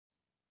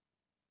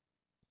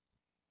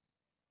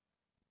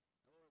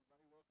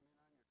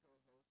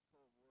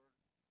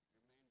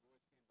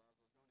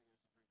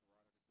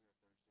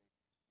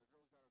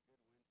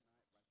good win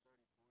tonight by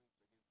 30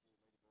 points against the Lady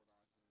Bulldogs.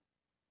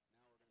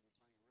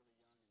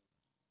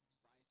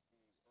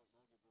 And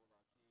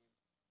now we're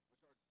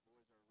going to be playing a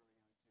really young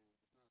and feisty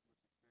Okmulgee Bulldog team, which our boys are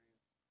really young too.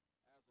 Just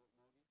not as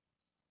much experience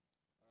as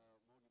Okmulgee.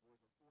 Okmulgee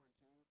boys are 4-2,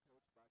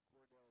 coached by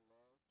Cordell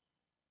Love.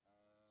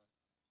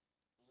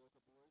 Wewoka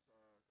boys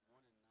are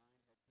 1-9,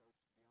 head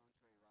coach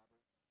DeAndre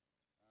Roberts.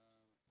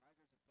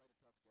 Tigers have played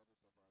a tough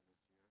schedule so far this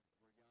year. We're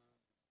young,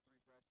 3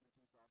 freshmen,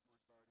 2 sophomores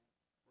starting.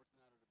 Or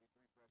tonight it'll be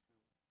 3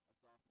 freshmen, a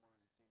sophomore,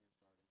 and a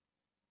senior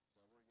starting.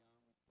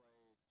 So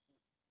we're young.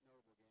 We've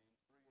played notable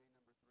games. 3A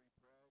number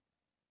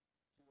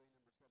 3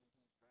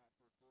 Preg,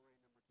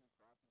 2A number 17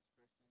 Stratford, 4A number 2 Crossings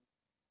Christian.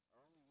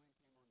 Our only win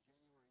came on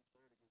January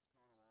 3rd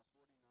against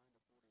Cornwall,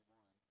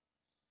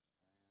 49-41.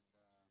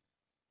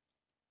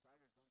 And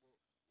Tigers it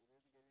doesn't get any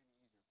easier for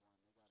them. They got a good young Okmulgee team tonight.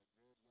 And then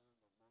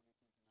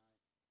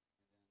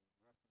the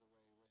rest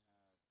of the way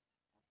we have, on Friday we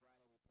played the number 1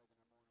 ranked team in the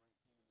state,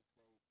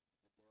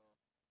 the Dale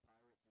Pirates,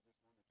 who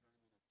just won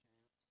the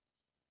Tournament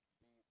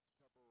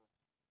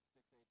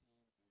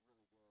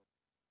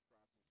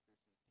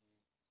of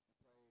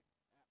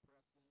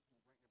Champs.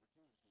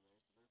 Beat a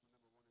couple 6A teams, a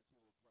really good Crossings Christians team.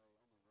 We play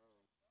at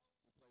Preston, who's ranked number 2 in 2A, so there's the number 1 and 2 we'll play on the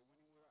road. We play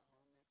Winningwood at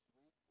home next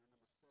week.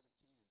 They're number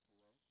 17 in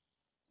 2A.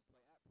 We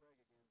play at Preg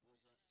again.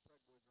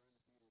 Preg boys are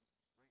undefeated,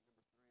 ranked number 3 in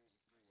 3A, and then we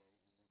play at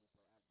Bethel, who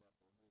has beat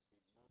multiple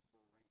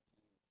ranked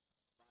teams,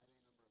 5A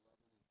number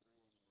 11 and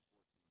 3A number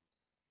 14.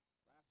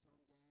 Last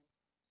home game,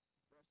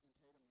 freshman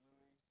Tatum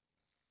Louie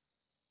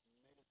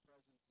made his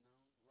presence known,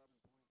 11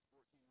 points,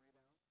 14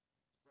 rebounds.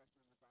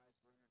 Freshman Matthias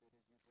Bruner did his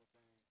usual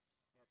thing.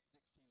 He had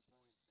 16 points in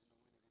the win against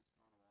Cornwall.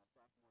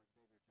 Sophomore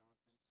Xavier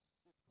Johnson,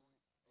 6 points, 8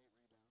 rebounds.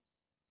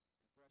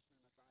 And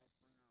freshman Matthias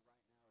Bruner right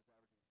now is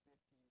averaging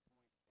 15.8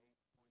 points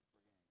per game.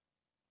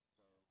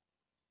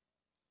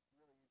 So it's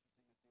really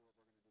interesting to see what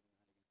we're going to do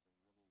tonight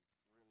against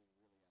a really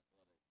athletic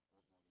Okmulgee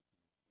team.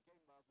 And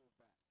Caden Boswell's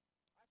back.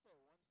 I say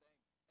one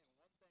thing, and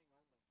one thing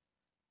only.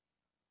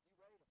 You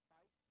ready to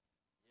fight? Yeah.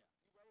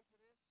 You ready for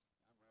this?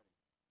 I'm ready.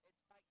 It's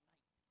fight night.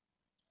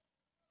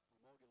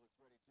 Okmulgee looks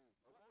ready too.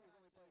 Okmulgee's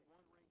only played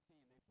 1 ranked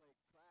team. They played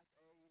Class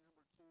A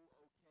number 2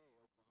 OK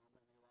Oklahoma,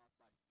 and they lost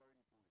by 30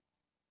 points.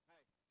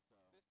 Hey,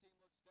 so this team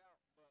looks stout,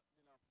 but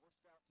we're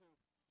stout too.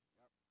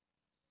 Yep.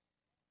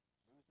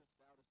 Who's the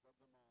stoutest of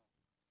them all?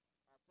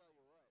 I'll tell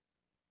you what.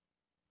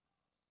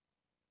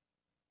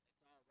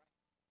 It's all right.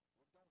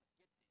 We're gonna get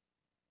this. Coach Roberts has this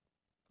team in the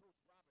bag. Here we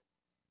go.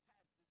 We'll introduce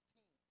the teams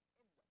right now. Music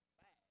was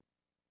turned off.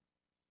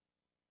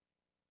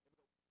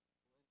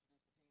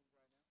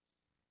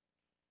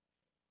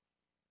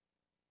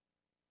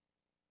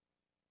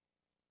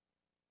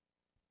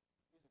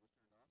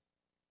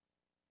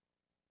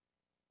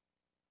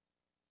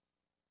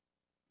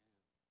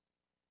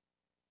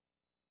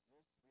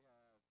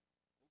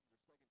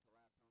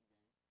 And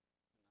this is our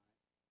second to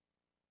last home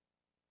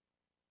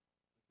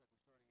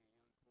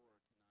game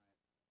tonight.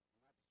 Looks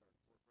like we're starting a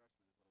young core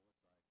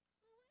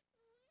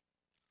tonight.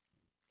 We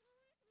might be starting 4 freshmen is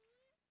what it looks like.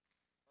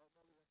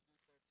 Okmulgee will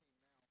introduce their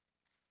team now.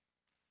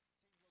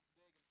 Team looks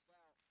big and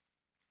stout.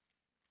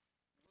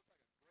 It looks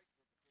like a great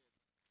group of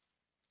kids.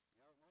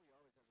 Yeah, Okmulgee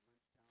always has a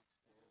bunch of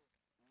talented kids.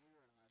 When we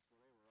were in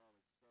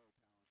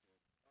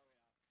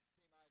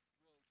high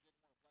school,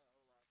 they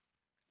were always so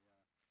talented.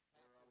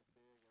 Oh yeah,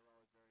 team I really didn't want to play a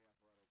whole lot. Yeah, they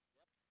were always big. They were always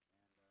very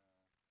athletic. Yep.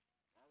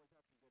 And always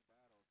had some good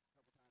battles. A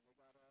couple times they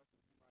got us.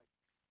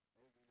 It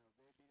seemed like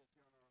they beat us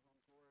here on our home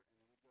court, and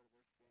then we'd go to their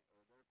court at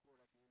the end of the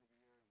year, and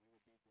we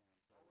would beat them.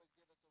 So always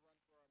give us a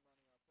run for our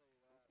money. I'll tell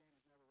you that. Those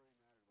games never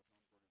really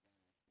mattered with home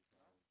court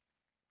advantage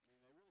because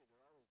I mean they're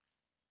always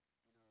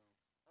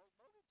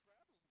Okmulgee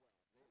travels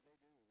well. They do.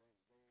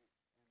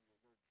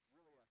 They're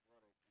really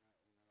athletic, and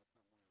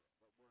that's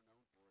something what we're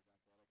known for is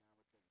athletic.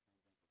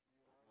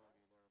 And I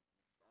would say the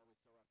same thing for Okmulgee. They're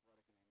always so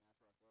athletic and they have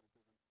natural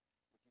athleticism,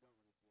 which you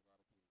don't really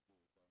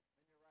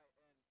see a lot of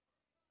teams do.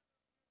 So.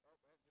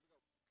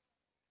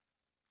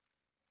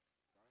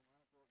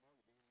 And you're right. And here we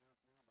go.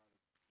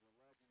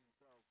 Starting lineup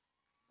for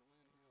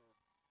Okmulgee being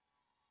announced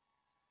now by the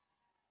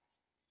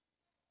legend himself,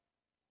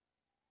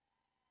 Glenn Hill.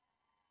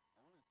 I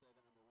want to say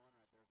that number 1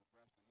 right there is a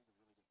freshman. He's a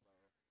really good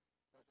player.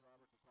 Coach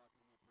Roberts was talking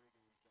to me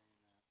pregame saying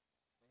that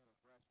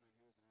they have a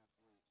freshman who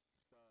is an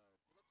absolute stud.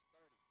 He looks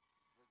 30.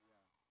 Yeah.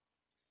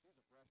 He's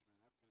a freshman.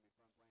 That's going to be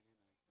fun playing him the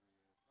next 3 years.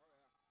 Oh,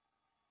 yeah.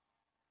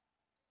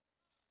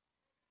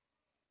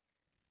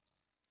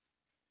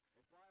 They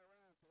fly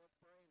around, so let's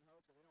pray and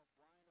hope that they don't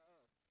fly into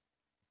us.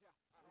 Yeah,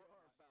 we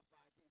are about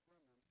 5 feet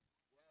from them.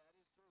 Yeah, that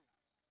is true.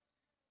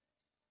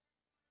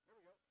 Here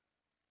we go.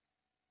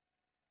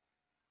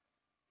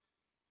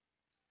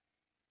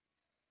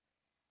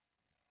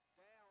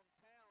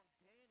 Downtown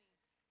Danny.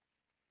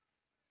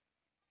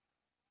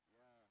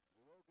 Yeah,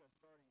 Wewoka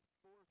starting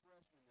 4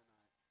 freshmen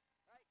tonight.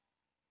 Hey,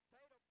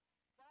 Tatum,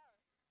 fire,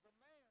 the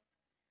man.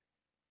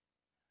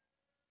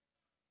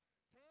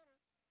 Tanner.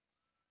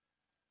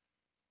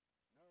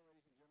 No,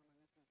 ladies and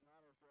gentlemen, this is not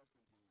our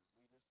freshman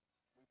team.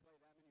 We play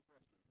that many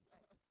freshmen.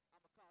 Hey,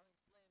 I'm going to call him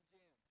Slim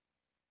Jim.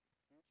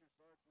 Future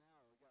starts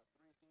now. We got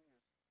 3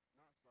 seniors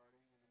not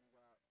starting, and then we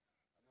got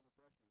another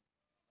freshman.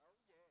 Oh,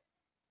 yeah.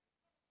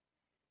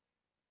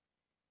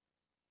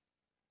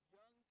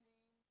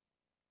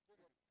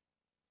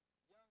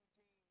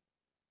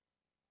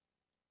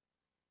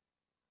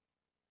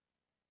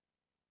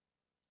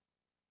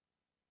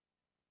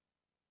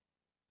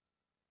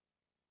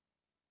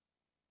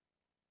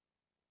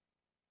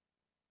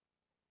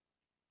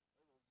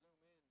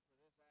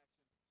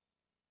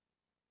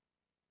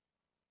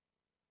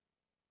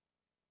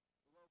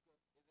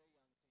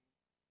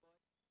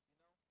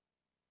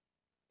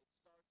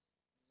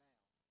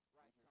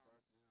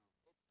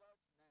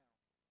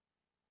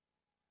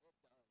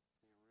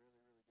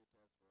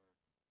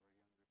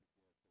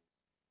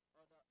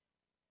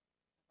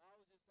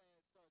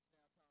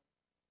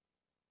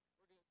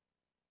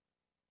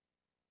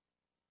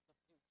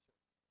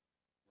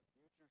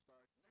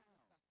 pressure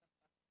starts now.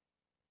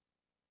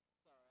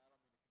 Sorry, I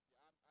don't mean to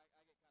confuse. I get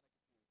kind of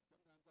confused.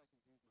 Sometimes I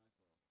confuse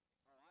myself.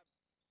 Oh,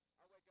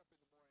 I wake up in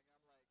the morning,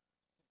 I'm like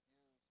confused, you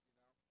know. Where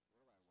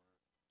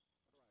do I work?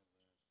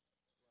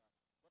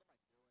 Where do I live? Yeah. What am I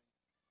doing?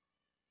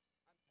 I'm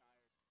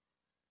tired.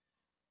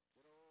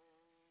 Good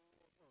old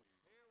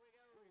Okmulgee. Here we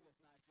go. Look at this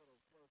nice little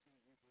slow scene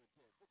view for the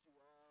kids. What you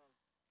love,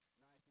 nice and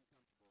comfortable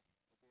with the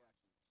action.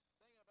 Thinking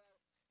about it.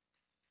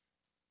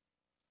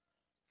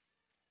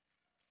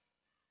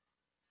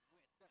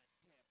 With the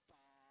tip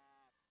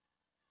off.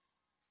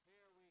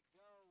 Here we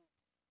go.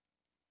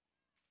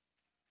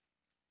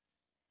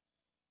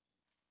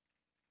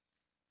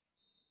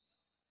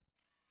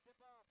 Tip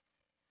off.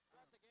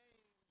 Start the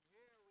game.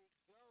 Here we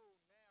go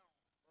now.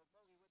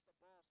 Okmulgee with the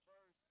ball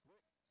first.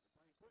 Quick.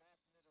 They're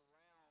playing quick.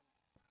 Passing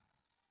it around.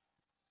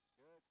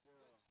 Good steal.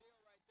 Good steal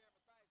right there.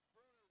 Matthias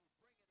Bruner will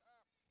bring it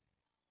up.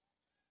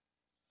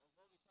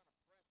 Okmulgee trying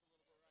to press a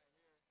little bit right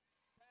here.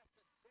 Pass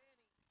to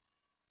Danny.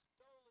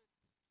 Stolen.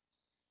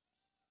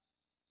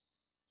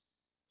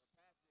 They'll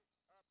pass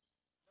it up.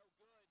 No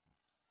good.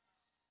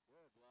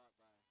 Good block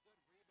by.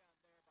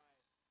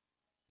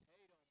 Good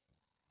rebound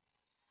there by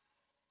Tatum.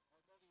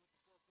 Okmulgee with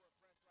the full court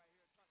press right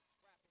here, trying to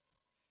trap him.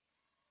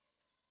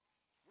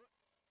 What?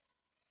 Trey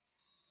getting into it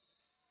a little bit.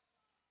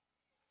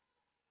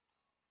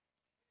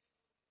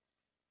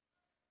 Coach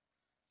Roberts.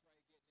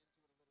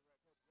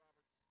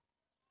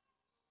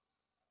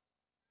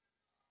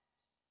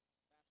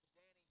 Pass to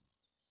Danny.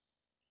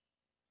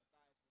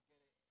 Matthias will get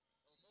it.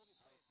 Okmulgee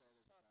playing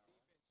tough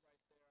defense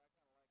right there.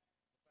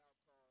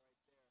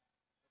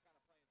 I kind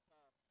of like the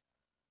foul call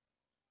right there.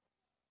 They're kind of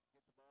playing tough.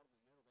 Get the ball to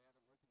the middle.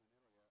 They haven't looked in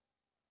the middle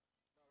yet.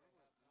 No, they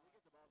have when we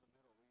get the ball to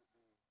the middle, we can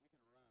run.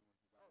 Which is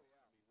oh,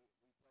 yeah.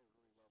 I mean, we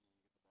play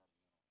really well when we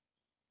get the ball to the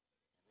middle.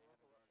 And they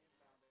Wewoka haven't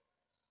guarded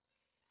inbound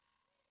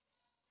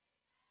it.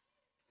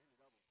 Into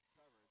double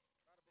coverage.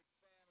 Not a big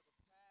fan of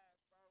the pass.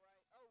 All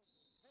right. Oh,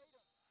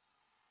 Tatum.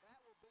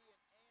 That will be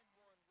an and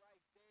one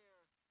right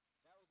there.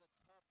 That was a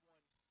tough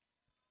one.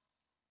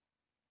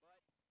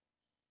 But it's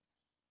okay.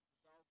 It's the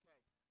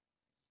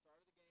start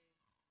of the game.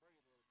 Breathe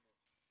a little bit.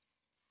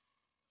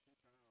 2 turnovers early from Matthias, and I'm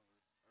going to say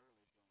that's who DeJuan's going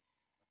to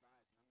need for,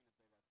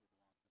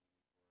 and it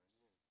is.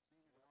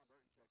 Senior DeJuan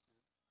Burton checks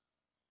in.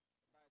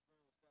 Matthias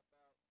Bruner will step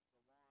out.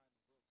 DeJuan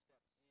will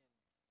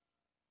step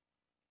in.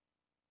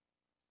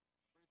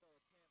 Free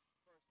throw attempt.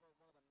 First one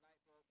of the night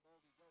for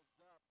Okmulgee goes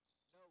up.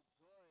 No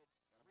good.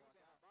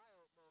 Rebound by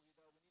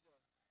Okmulgee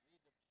though.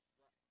 We need to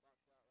block shot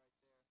right there.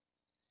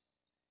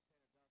 Tanner Johnston with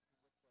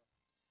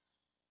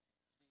the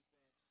defense.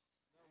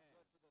 No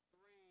good for the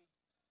three.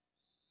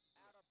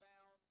 Out of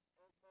bounds.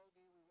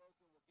 Okmulgee.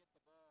 Wewoka will get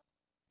the ball.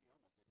 He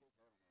almost hit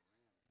his head on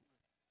the rim.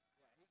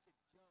 Yeah, he could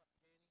jump,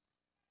 can he?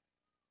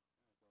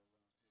 That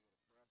goes on to a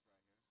little press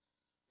right here.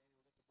 Danny will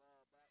get the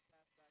ball back.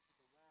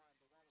 Pass back to DeJuan.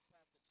 DeJuan will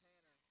pass to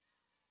Tanner.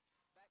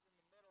 Back in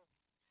the middle.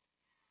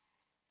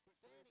 Quick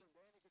Danny. From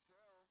Danny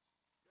Cottrell.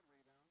 Good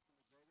rebound from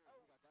Xavier. Oh,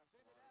 he got that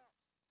send it out.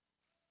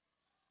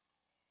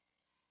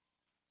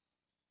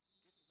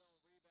 Gets his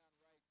own rebound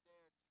right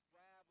there.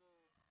 Travel.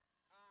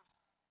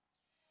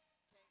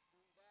 Can't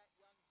do that,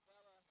 young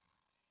fella.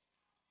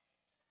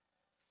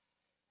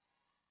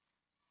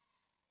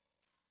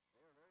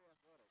 They are very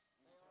athletic.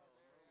 They are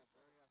very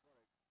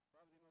athletic.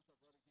 Probably the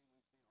most athletic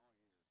team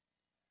we've seen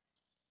all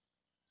year.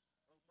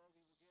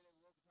 Okmulgee will get it.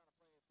 Wewoka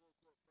trying to play a full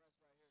court press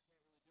right here. Can't really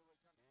do it. Trying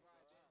to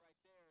drive in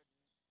right there.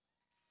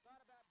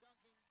 Thought about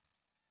dunking.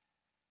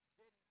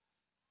 Didn't.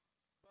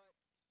 But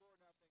 4-0.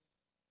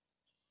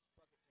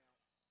 Bucket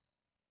count.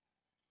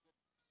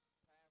 Good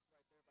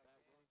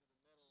pass right there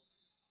by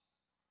Danny to the middle.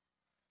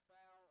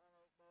 Foul on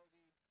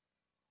Okmulgee.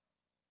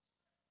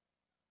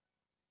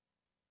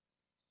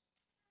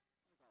 I'm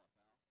going to call a foul. DeJuan Burton will pass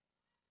into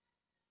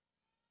Danny.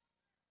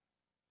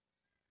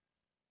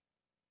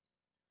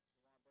 And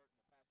he picks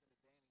it up.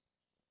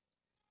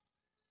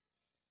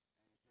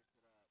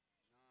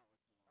 Not what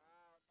you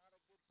want. Not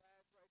a good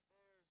pass right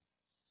there.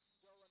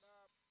 Going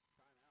up.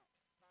 Timeout.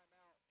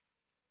 Timeout.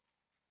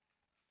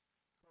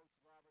 Coach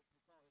Roberts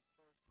will call his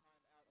first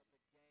timeout of the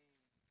game.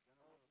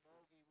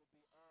 Okmulgee will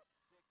be up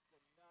 6-0,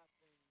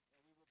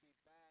 and we will be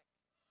back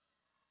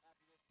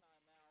after this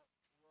timeout.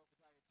 Wewoka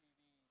Tiger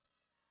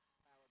TV,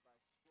 powered by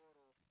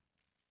Squirtle.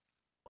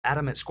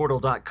 Adam at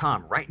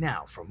Squirtle.com right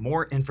now for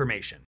more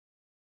information.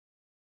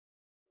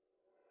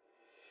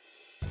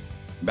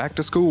 Back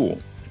to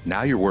school.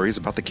 Now your worries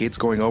about the kids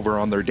going over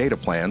on their data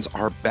plans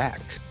are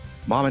back.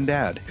 Mom and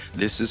Dad,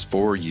 this is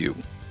for you.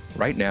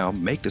 Right now,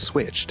 make the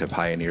switch to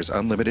Pioneer's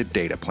unlimited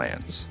data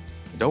plans.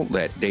 Don't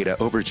let data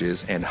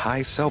overages and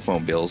high cell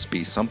phone bills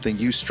be something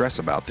you stress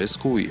about this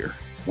school year.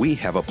 We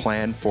have a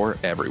plan for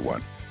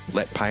everyone.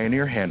 Let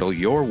Pioneer handle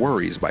your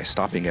worries by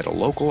stopping at a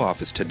local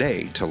office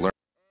today to learn.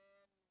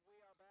 And we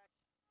are back.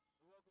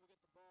 Wewoka will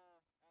get the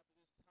ball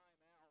after this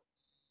timeout.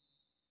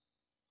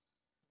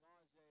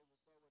 Okmulgee will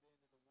throw it into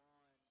DeJuan.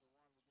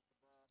 DeJuan will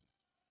get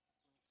the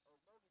ball.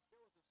 Okmulgee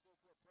still with his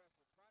full court press.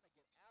 We're trying to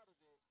get out of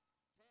it.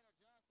 Tanner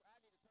Johnson, I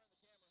need to turn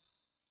the camera.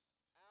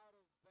 Out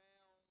of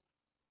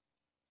bounds.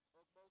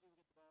 Okmulgee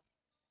will get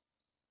the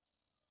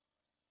ball.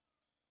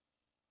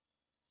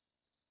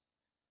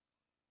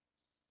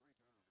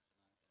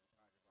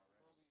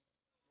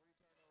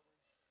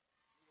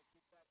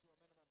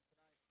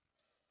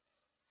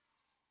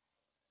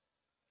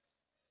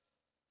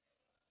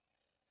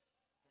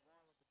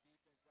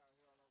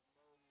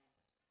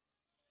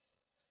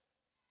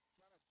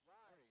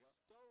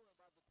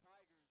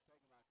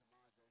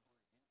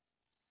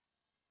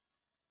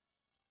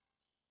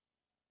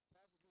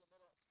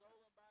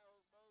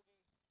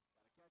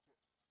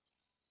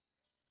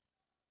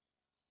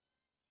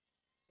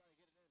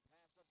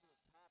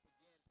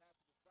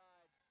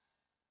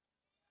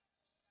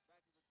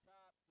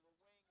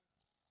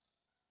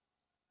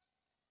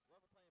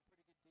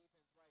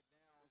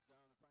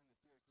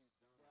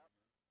 huge zone Yep. right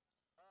here.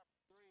 Up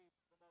three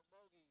from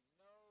Okmulgee.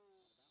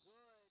 No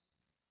good.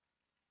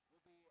 Will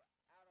be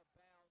out of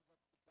bounds.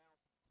 Left the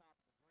bounce at the top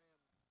of the rim.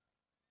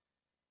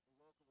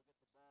 Wewoka will get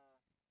the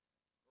ball.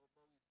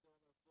 Okmulgee still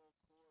in their full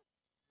court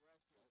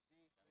pressure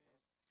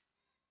defense.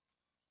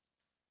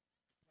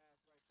 The pass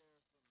right there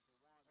from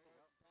DeJuan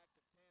Burton. Back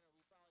to Tanner.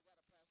 We finally got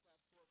a pass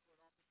half court for an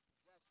offensive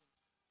possession.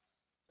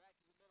 Back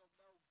to the middle.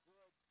 No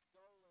good.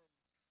 Stolen.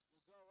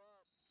 Will go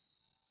up.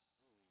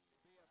 Ooh,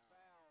 be a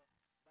foul.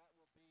 That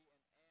will be an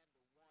and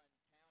one. Count it.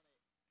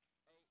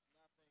 8-0.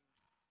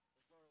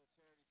 We'll go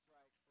to the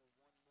charity strike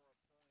for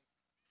one more point.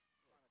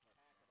 Trying to tack it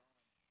on.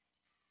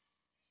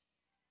 Coach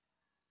Roberts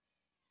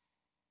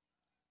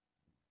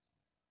giving a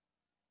little coaching right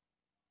here to the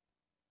team.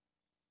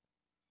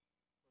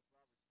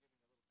 That'll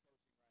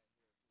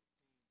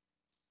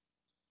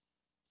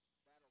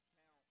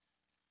count.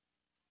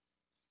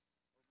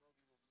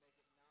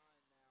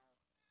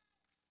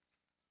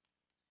 Okmulgee will make it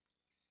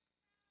 9 now.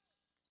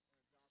 Aaron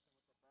Johnson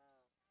with the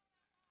ball.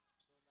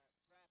 Doing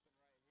that trapping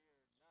right here.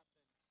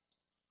 Nothing.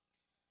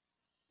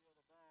 Steal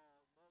the ball.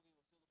 Okmulgee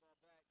will steal the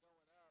ball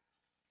back. Going up.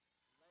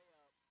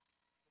 Layup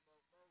from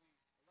Okmulgee.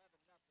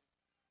 11-0.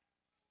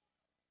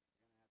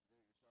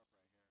 You're going to have to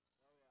do it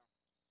yourself right here. Oh, yeah.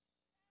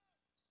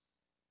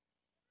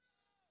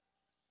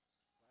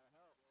 That'll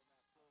help.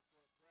 Feeling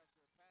that full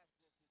court pressure.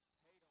 Passed it to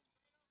Tatum. Going to be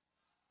another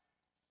timeout call.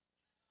 That's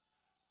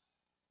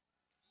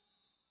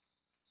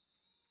already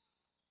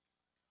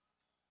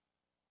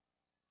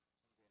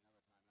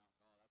 2 here in the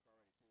first. Yep.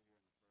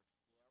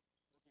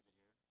 We'll keep it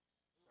here.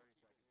 We will keep it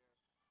here.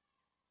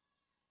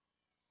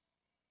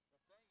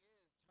 The thing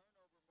is,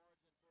 turnover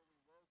margin for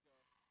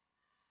Wewoka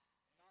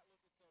not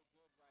looking so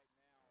good right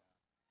now. Yeah.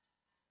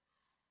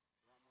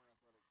 A lot more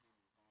athletic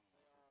team than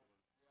Conway. They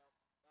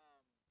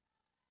are. Yep.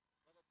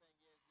 Another thing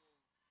is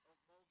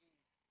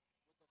Okmulgee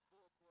with the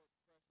full court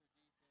pressure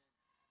defense.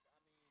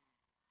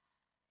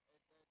 I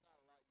mean, there's not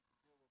a lot you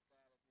can do with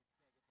that if you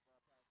can't get the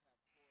ball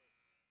past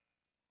half court.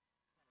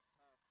 Kind of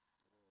tough.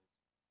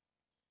 It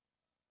is.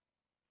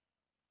 Okmulgee's,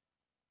 like always,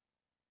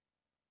 really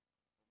athletic team.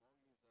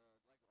 Not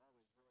as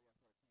athletic as they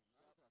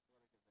normally are,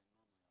 but they're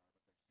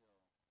still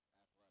athletic.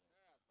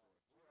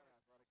 They're athletic. We are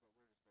athletic, but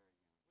we're just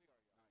very young.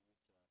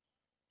 We are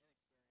young.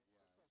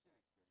 Not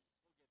used to.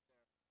 Inexperienced.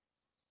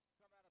 Yeah, it's okay. Inexperienced. We'll get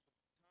there. Come out of the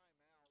timeout.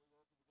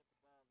 Wewoka will get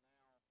the ball now.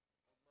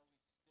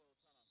 Okmulgee's still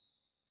trying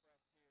to press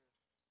here.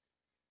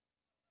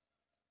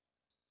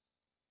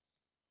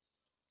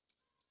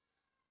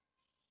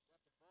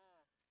 Got the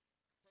ball.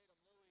 Tatum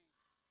Louis.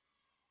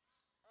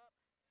 Up.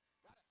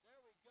 Got it.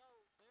 There we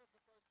go. There's the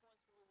first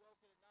points for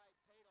Wewoka tonight.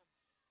 Tatum.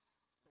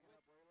 Picking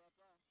up where he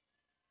left off.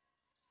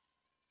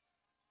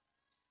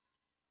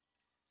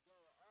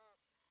 Go up.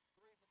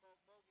 3 from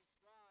Okmulgee.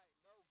 Try.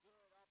 No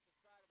good. Off the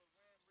side of the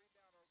rim.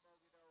 Rebound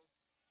Okmulgee though.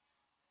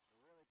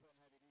 They're really putting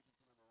heavy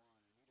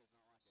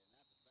defense on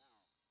number 1,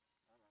 and he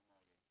does not like it.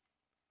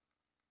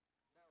 And that's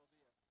a foul on Okmulgee. That will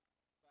be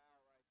a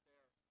foul right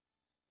there.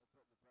 They're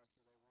putting the pressure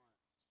they want on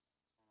Okmulgee.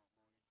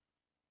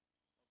 Okmulgee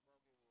will keep the.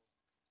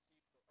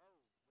 Oh,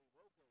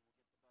 Wewoka will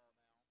get the ball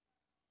now.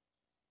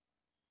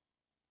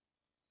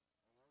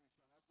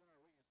 Okmulgee's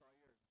showing that's been our weakness all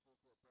year, is the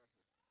full court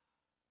pressure.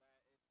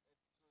 But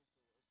it's crucial.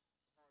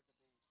 It's hard to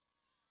beat.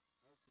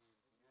 Most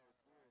teams, when they're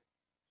good,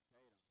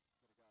 Tatum could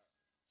have got an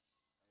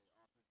offensive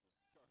charge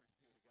if he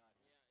would have got him.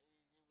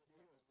 Yeah,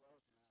 he was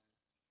close in that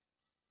one.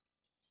 Matthias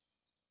Bruner.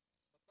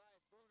 Got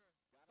him.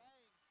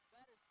 Bang!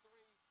 That is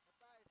 3.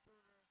 Matthias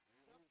Bruner.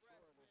 The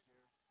freshman this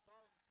year.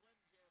 Falling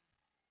Slim Jim.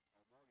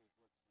 Okmulgee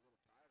looks a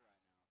little tired right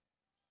now.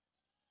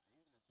 And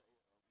he's gonna say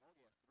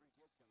Okmulgee has 3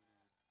 kids coming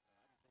in.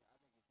 I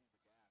think he sees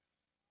the gas.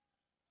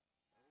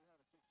 They do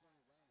have a 6-point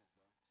advantage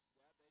though.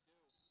 Yeah, they do.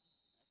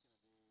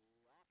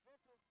 That's gonna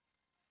be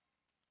offensive.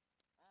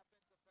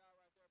 Offensive foul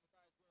right there.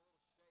 Matthias Bruner a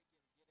little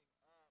shaken, getting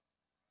up.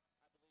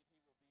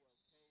 I believe he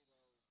will be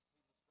okay though.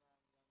 He's a strong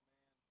young man.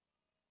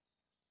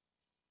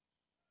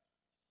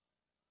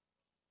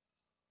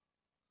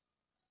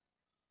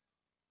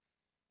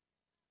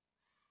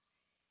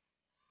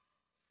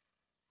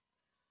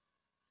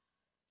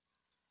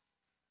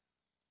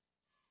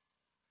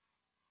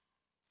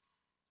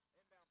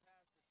 Inbound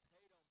pass to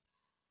Tatum.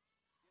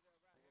 Get it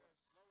around here.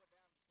 Slow it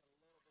down just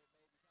a little bit, maybe. Kind of go a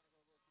little too fast right here,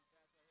 but they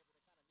kind of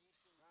need to.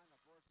 Trying to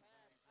force some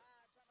things.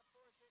 Trying to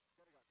force it.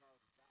 Could have got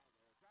called a foul there.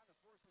 Trying to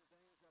force some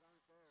things that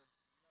aren't there.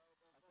 No,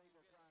 I think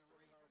they're trying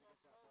really hard to get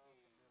that ball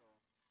in the middle.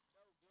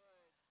 No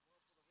good.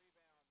 Going for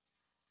the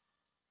rebound.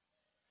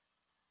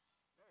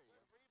 There you go.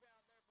 Good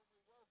rebound there from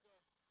Wewoka.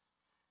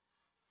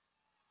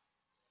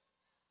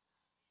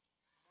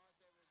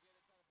 Monte will get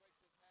it. Trying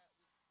to break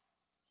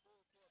this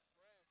full court press. There you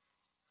go.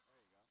 Pass to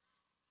Tanner.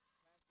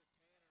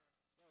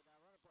 Go now,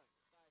 run a play.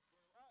 Nice.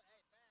 Oh,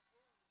 hey, man.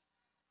 Ooh.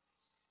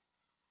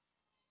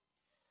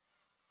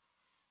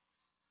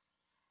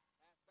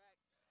 Pass back.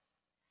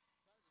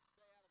 Trying to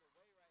stay out of the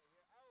way right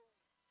here. Oh.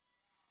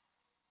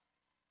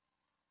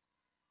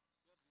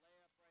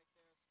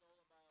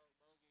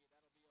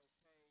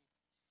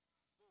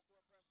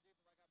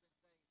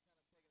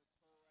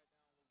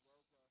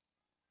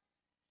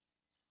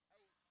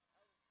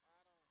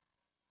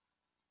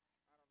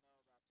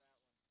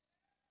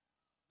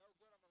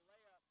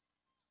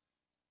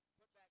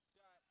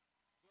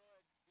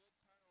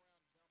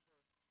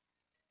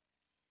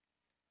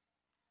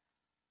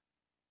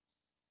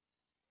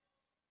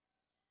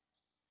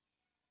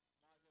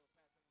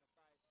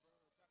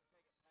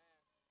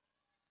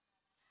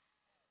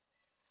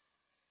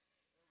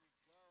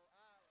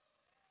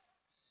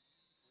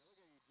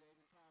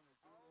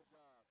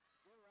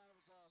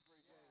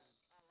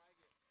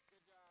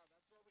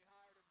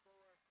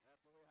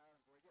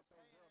 get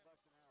paid $0 an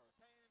hour.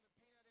 We're paying him in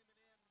peanut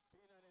M&Ms.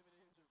 Peanut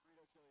M&Ms and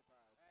Frito chili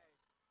pies. Hey,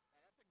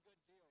 that's a good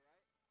deal,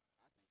 right?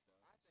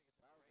 I think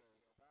so. I think it's a great deal.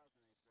 If I was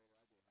an 8th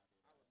grader,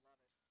 I'd be happy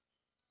about it. I would love it.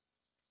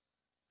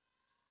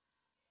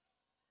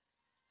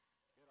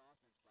 Good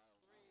offense by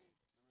Old Three.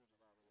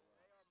 They're moving the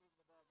ball really well. They are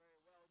moving the ball very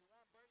well.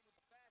 DeJuan Burton with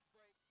the fast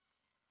break.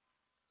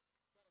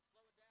 Trying to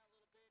slow it down a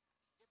little bit,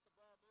 get the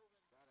ball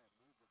moving. Gotta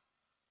move it.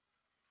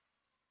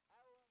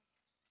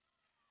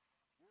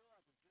 You're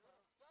up.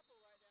 Little scuffle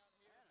right down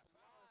here. And a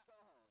foul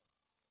called.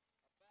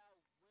 A foul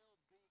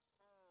will be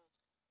called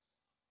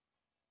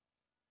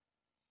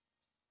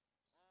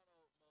on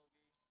Okmulgee.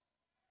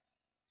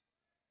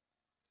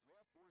 We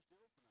have 4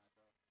 steals tonight,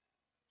 though.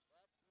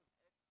 And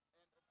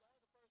it's only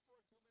the first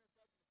quarter, 2 minutes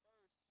left in the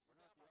first.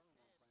 We're not the only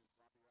ones playing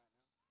sloppy right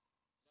now.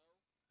 No,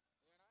 we're not.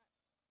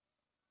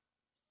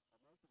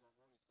 Well, most of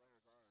Okmulgee's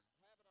players are.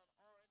 Have it on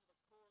our end of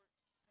the court.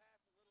 Pass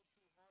a little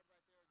too hard right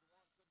there.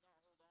 DeJuan could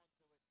not hold on to it.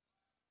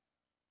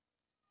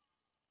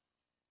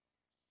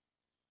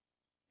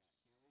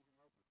 Yeah, can't leave him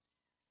open.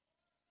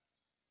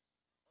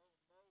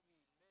 Okmulgee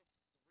missed 3-point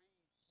opportunity.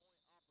 Good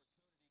box out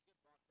there by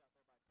Canada.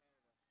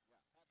 Yeah.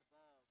 Had the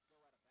ball go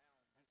out of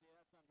bounds. And see,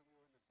 that's something we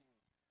wouldn't have seen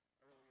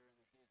earlier in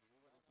the season. We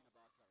wouldn't have seen a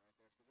box out right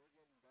there. So they're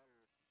getting better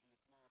in the small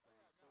things.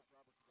 Coach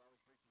Roberts is always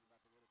preaching about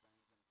the little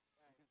things,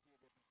 and you can see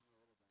a difference in the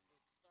little things.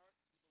 It starts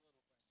with the little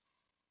things.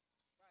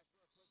 Bryce,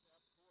 we're going to push it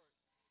up court.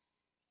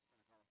 We're going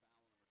to call a foul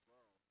on number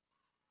 12.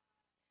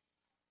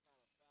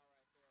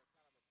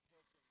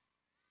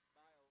 Call a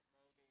foul right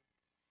there. Kind of a pushing by Okmulgee.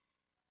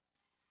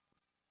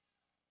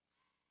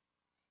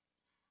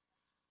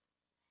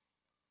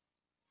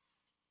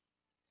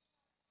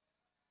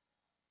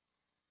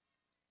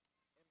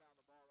 Inbound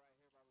the ball right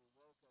here by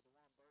Wewoka.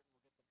 DeJuan Burton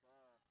will get the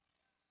ball.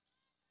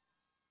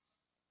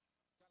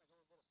 Trying to go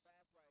a little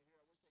fast right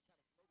here.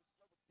 I wish they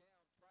kind of maybe slow it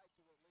down. Try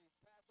to at least.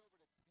 Pass over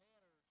to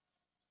Tanner. Tanner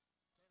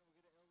will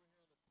get it over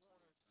here in the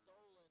corner.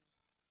 Stolen.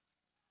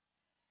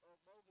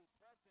 Okmulgee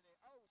pressing it.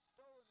 Oh,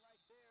 stolen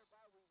right there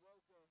by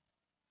Wewoka.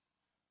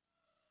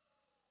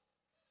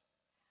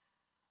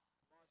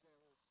 Monte a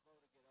little slow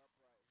to get up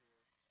right here.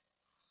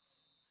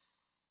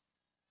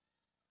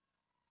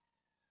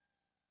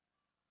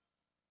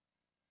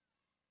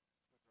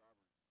 Coach Roberts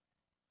not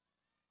liking some of the.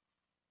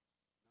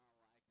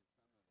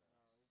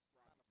 No, he's kind of frustrated, and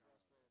I don't blame him. I don't really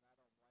blame him right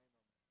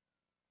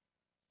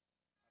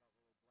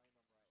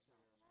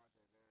here.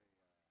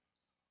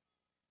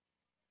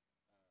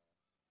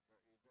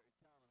 Monte he's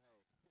telling him, hey,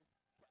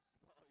 catch the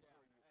ball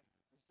before you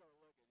start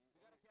looking.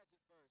 You got to catch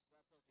it first.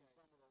 That's okay. He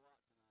fumbled a lot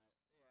tonight.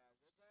 Yeah,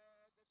 it's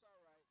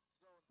all right.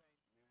 Growing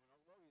pains. I mean, when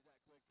Okmulgee's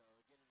that quick, though,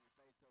 they get in your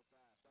face so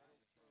fast. That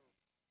is true.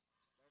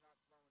 They're not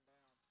slowing down.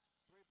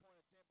 3-point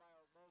attempt by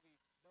Okmulgee.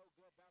 No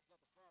good. Bounces off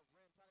the front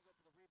rim. Trying to go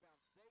for the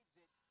rebound. Saves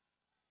it.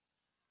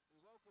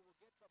 Wewoka will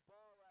get the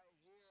ball right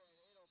here, and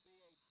it'll be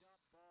a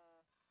jump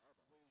ball.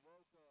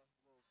 Wewoka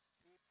will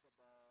keep the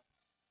ball.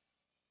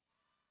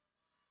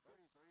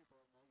 33 for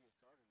Okmulgee has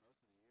started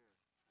most of the year.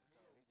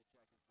 So he's a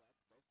check-in, so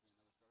that's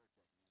basically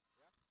another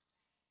starter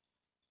checking in. Yeah.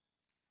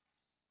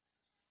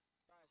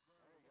 Guys,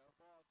 there you go.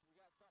 Ball. We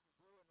got something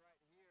brewing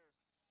right here.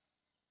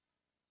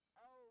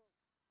 Oh!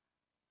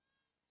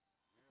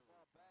 Get the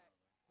ball back.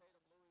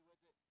 Tatum Louis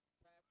with it.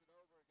 Pass it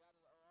over. Got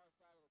it on our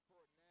side of the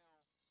court now.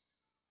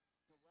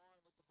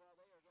 DeJuan with the ball.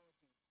 They are going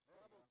to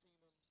double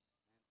team him.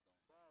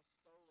 And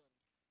stolen. Ball stolen.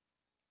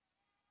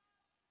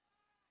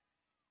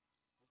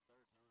 His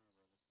third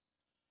turnover of this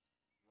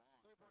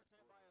long. 3-point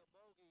attempt by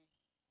Okmulgee.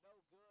 No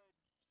good.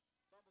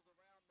 Fumbles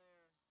around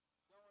there.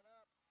 Going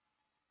up.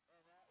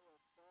 And that will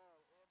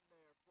fall in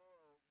there for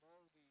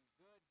Okmulgee.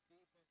 Good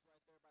defense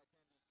right there by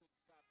Tanner. Couldn't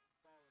stop from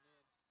falling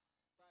in.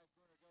 Size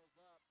Bruner goes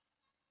up.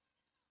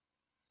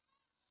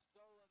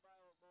 Stolen by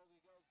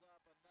Okmulgee. Goes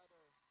up.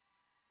 Another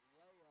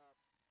layup.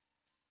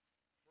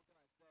 What can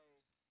I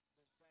say?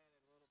 Been saying it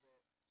a little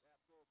bit.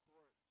 That full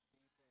court defense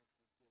is just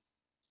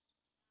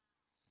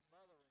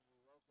smothering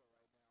Wewoka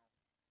right now.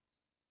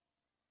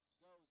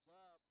 Goes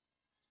up.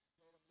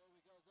 Tatum Louis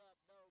goes up.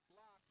 No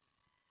block.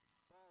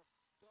 Ball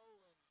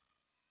stolen.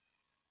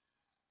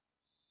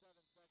 7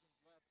 seconds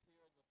left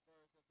here in the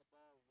first as the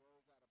ball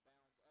rolls out of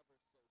bounds ever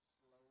so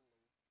slowly.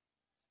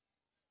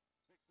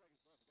 6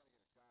 seconds left. We got to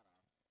get a shot off.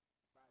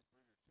 Size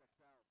Bruner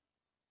checks out.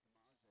 Okmulgee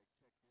checked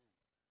in.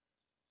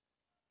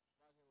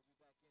 Okmulgee will be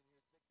back in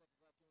here. 6 seconds left. He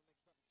will make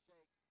something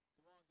shake.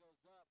 DeJuan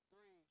goes up.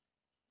 3.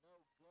 No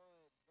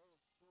good.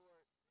 Little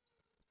short.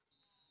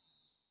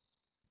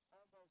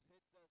 Almost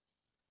hits us.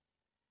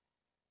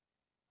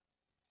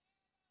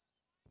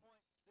 .6.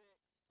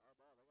 Our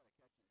ball. They got to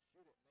catch it and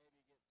shoot it.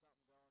 Maybe get something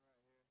going right here.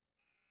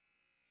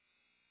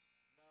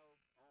 No.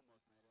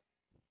 Almost made it.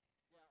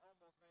 Yeah,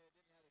 almost made it.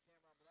 Didn't have the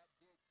camera on, but that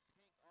did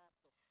tink off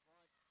the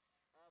front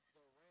of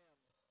the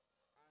rim.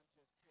 I'm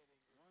just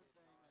kidding. One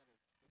thing that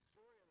is the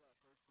story of that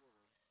first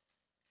quarter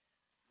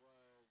was 10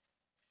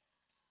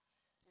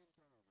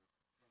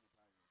 turnovers from the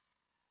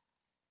Tigers.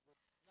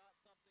 It's not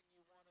something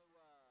you want to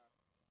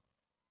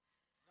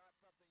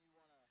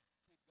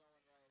keep going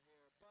right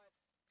here, but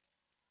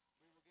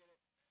we will get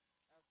it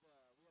as we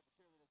have the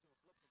cheerleaders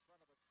doing flip flips in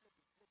front of us.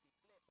 Flippy, flippy,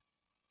 flip.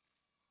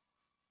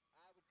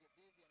 I would get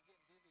dizzy. I'm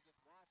getting dizzy just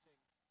watching.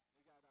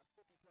 We got about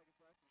 50 seconds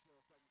left until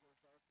second quarter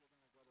starts.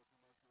 We're going to go to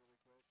commercial really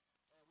quick.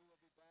 And we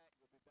will be back.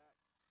 We'll be back.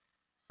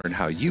 Learn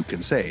how you can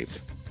save.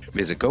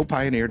 Visit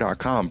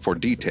gopioneer.com for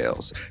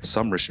details.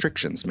 Some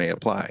restrictions may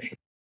apply.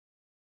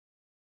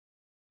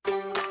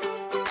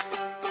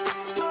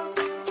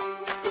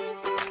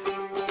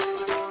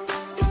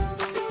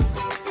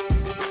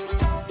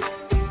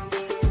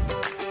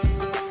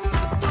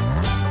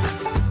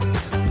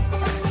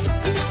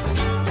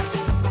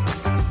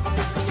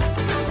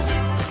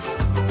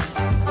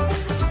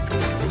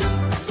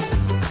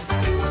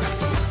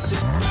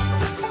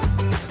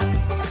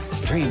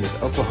 Stream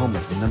with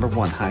Oklahoma's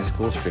 #1 high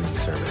school streaming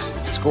service,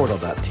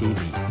 Squirtle.tv.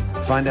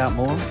 Find out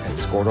more at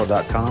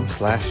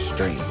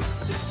squirtle.com/stream.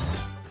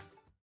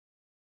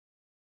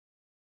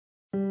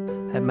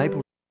 At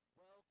Maple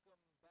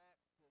Welcome back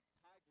to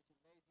Tigers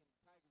Gymnasium.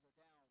 The Tigers are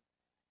down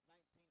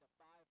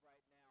 19-5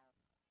 right now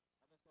on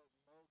this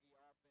Okmulgee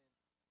offense.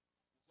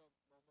 This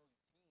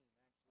Okmulgee team,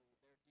 actually.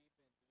 Their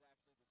defense is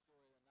actually the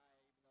story of the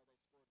night, even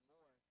though they scored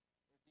more.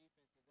 Their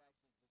defense is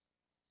actually just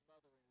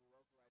smothering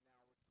Wewoka right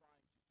now. We're trying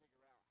to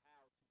figure out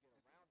how to get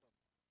around them.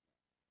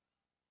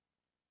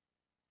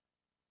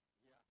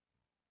 Yeah.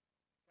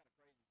 Kind of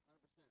crazy.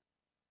 100%.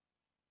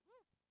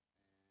 Woo! And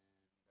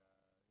who's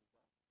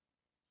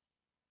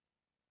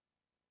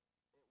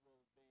ball? It will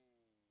be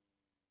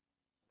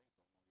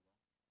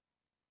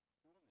I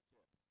think it's Okmulgee ball. Who won the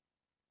tip? Okmulgee.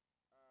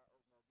 Okay.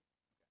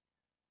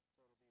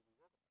 So it'll be Wewoka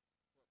flip, right?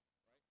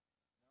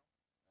 No?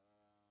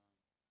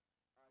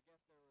 I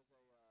guess there was a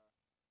technical foul.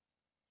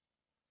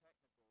 Yeah.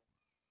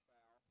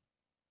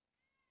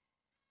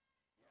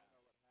 I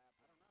don't know what happened. I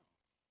don't know.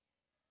 They'll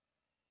shoot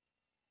 2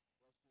 free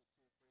throws right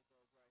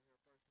here.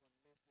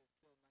 First one misses,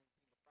 still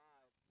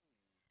 19-5.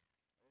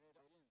 They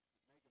didn't make a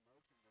motion to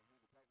who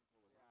the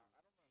technical was Yeah, on.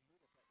 I don't know who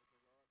the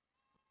technical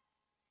was.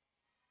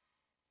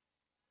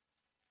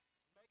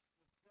 Makes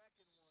the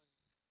second one.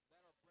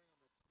 That'll bring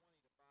them to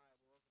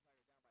 20-5.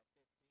 Wewoka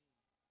Tigers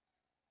down by 15.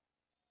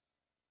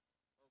 Okmulgee will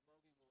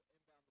inbound the ball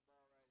right here.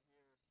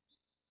 Ever so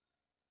slightly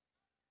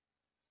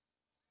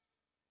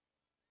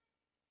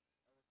dribbling it out.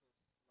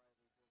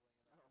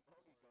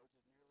 Okmulgee coach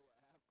is nearly at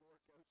half court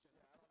coaching.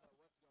 Yeah, I don't know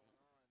what's going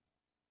on.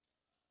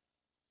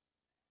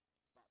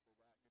 Spot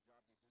through that. Good job defensively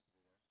there.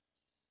 Okmulgee passing around a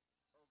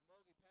full, over almost full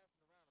court over there.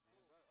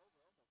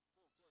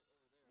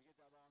 You get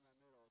that ball in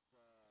that middle, it's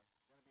going to be a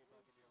bucket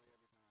nearly every time.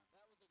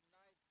 That was a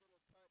nice little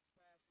touch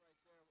pass right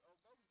there.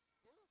 Okmulgee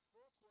still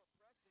full court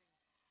pressing.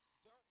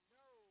 Don't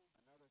know.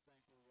 Another thing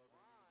for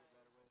Wewoka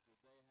they need to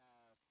get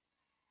better with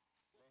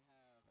is they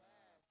have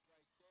pass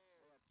right there.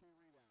 They have 2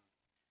 rebounds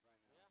right now.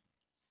 Yeah.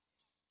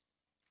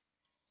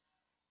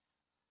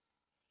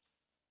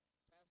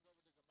 Pass it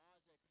over to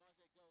Okmulgee.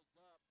 Okmulgee goes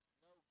up.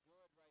 No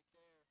good right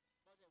there.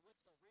 Okmulgee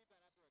with the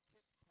rebound after a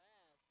tipped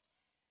pass.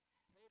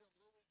 Tatum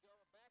Louis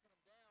going, backing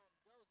him down.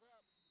 Goes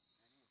up.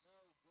 And he's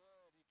No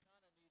good.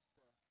 He kind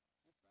of needs to.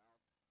 He's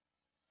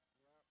fouled.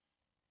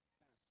 Yep. Kind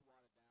of swatted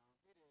down.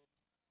 He did.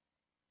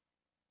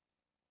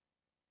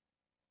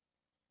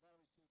 That'll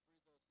be 2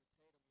 free throws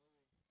for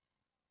Tatum Louis.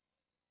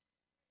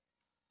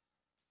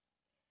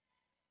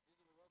 These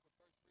are Wewoka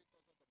first free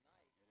throws of the night.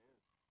 It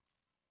is.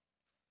 See if we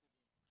can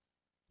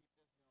keep this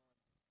going.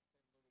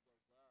 Tatum Louis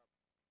goes up.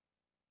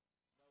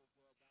 No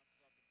good. Bounces off the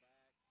back.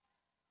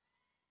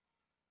 Try to make this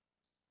 1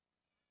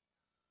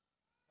 for 2.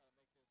 Charity strike.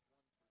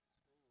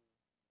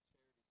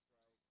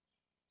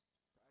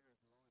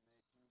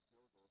 Tigers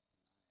have only made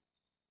 2 field goals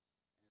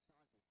tonight. And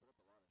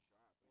it's not like we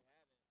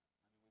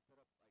put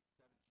up a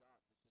lot of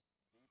shots.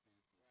 We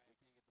haven't. I mean,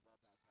 we put up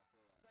like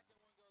 7 shots. It's just defense. Right. We can't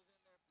get the ball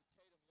past half court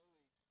right Second now.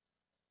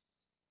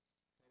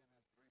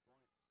 one goes in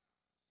there for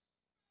Tatum Louis.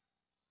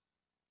 Tatum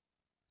has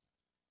 3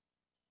 points.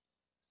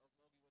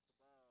 Okmulgee with the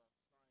ball, trying to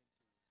make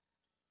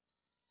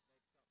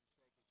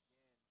something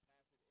shake again.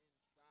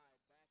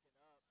 Pass it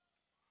inside, backing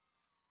up.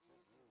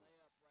 Easy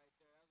layup right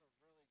there. That was a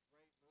really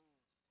great move.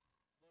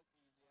 Looked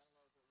easy. I don't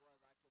know if it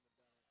was. I couldn't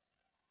have done it.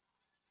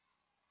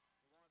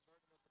 Juwan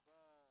Burton with the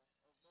ball.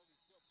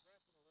 Okmulgee still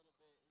pressing a little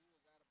bit. He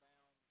was out of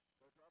bounds.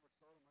 Coach Roberts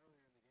told him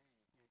earlier in the game,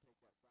 you can't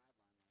take that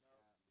sideline like Nope,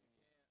 that. you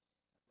can't.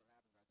 That's what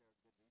happens right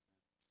there.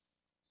 It's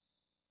good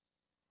defense.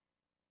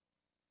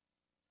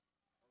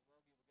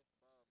 Okmulgee will get the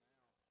ball now.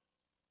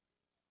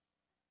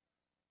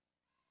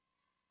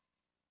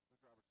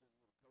 Coach Roberts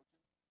doing a little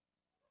coaching.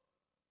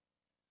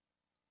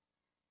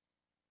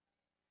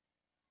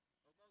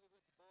 Okmulgee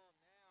with the ball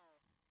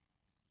now.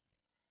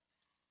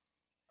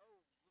 Oh,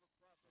 little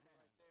crossover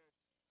right there.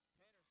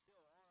 Tanner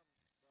still on him.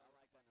 I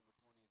like that number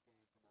 20's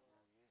game from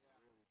Okmulgee. He's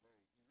really quick.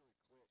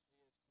 He is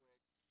quick.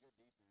 Good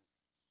defense.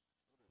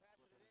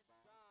 Passing it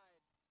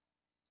inside.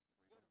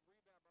 Good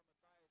rebound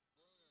by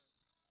Matthias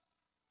Bruner.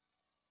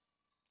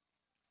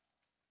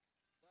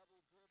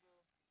 Double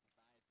dribble.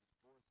 Matthias'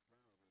 4th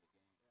turnover of the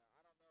game. Yeah,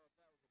 I don't know if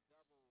that was a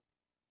double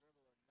dribble or not,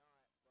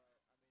 but I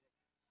mean,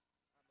 I'm not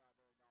very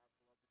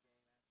knowledgeable of the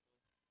game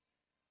actually.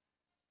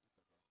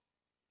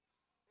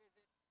 It's okay. Is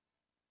it?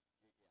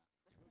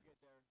 Yeah. We'll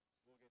get there.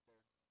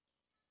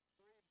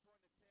 3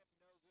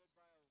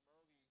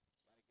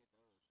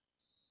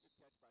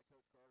 catch by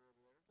Coach Carter over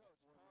there. Coach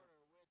Carter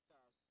with the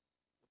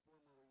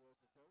former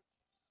Wewoka coach.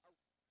 Oh. The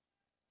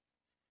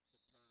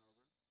turnover on the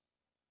Bulldogs.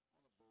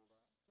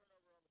 Turnover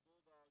on the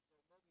Bulldogs.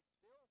 So Okmulgee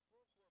still full court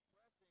pressing.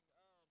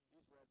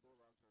 These red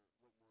Bulldogs look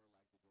more like the Georgia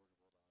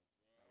Bulldogs that we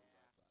watched last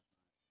night.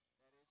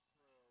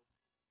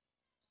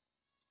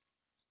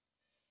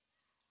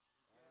 That is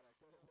true. I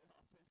could have been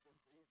offensive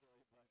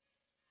easily, but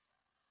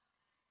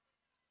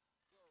Still full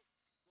court. Their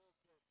defense is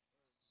smothering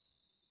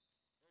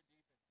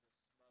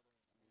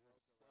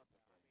Wewoka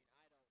right now.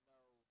 I mean,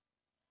 I don't know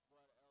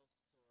what else you can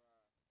actually do, honestly. Right.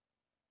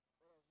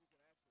 Tanner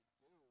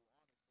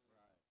trying to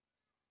pass it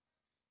in.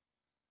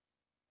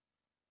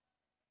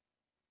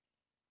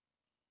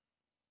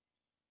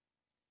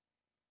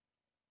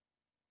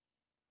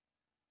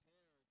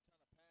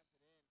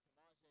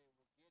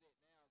 Okmulgee will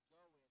get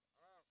it now. Going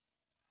up.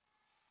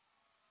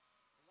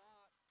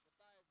 Block.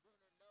 Matthias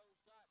Bruner, no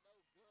shot,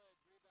 no good.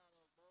 Rebound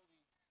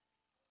Okmulgee.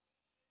 Matthias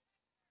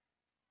needs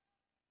to hit the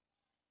ball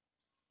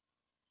more.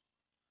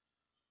 It's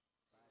only his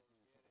second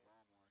field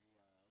goal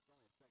of the night.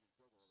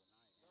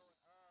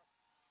 Going up,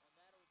 and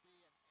that'll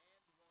be an and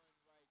one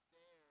right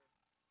there.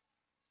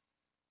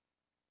 Okmulgee,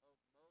 this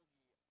Okmulgee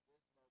offense is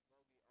putting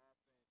up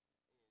some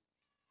points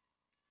now.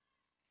 Their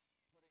defense is, I mean, what more can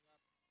I say about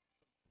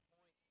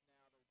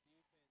the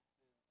defense?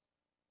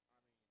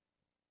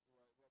 Their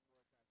defense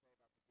is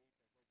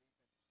smothering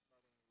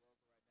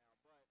Wewoka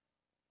right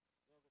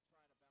now, but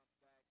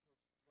Wewoka trying to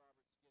bounce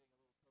back.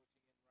 Coach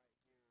Roberts getting a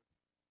little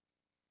coaching in right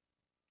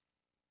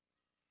here.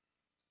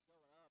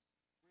 Going up,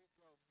 free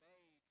throw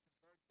made,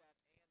 convert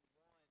that and one.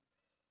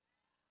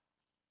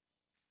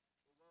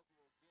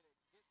 Wewoka will get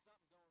something going right here. I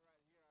like it. Pass half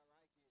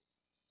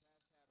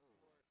court. Tanner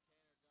Johnson.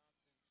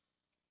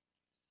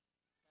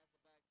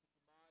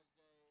 Pass it back to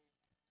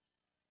Okmulgee. Matthias Bruner with the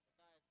ball. And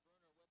that will be a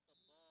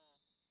defensive foul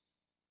against Okmulgee. Yes.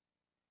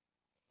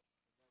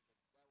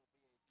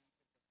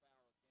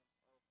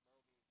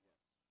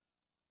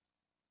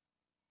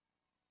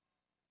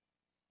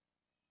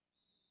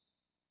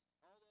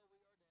 Although we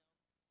are down.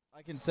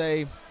 I can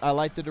say I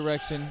like the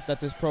direction that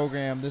this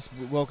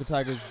Wewoka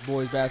Tigers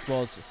boys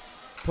basketball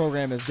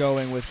program is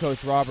going with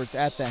Coach Roberts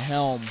at the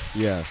helm.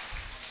 Yes.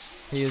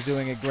 He is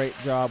doing a great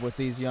job with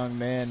these young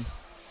men,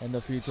 and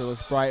the future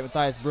looks bright.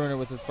 Matthias Bruner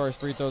with his first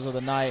free throws of the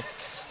night.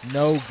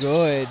 No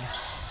good.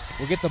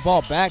 We'll get the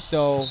ball back,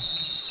 though,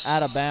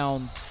 out of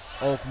bounds.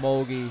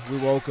 Okmulgee,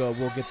 Wewoka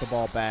will get the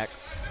ball back.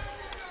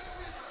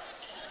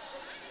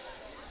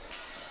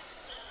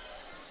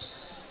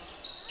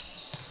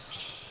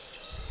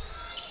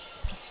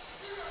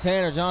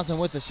 Tanner Johnson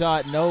with the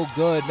shot, no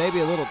good.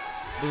 Maybe a little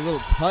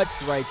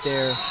touched right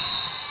there.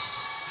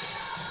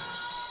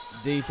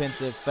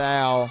 Defensive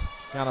foul,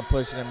 kind of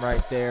pushing him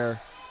right there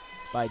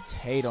by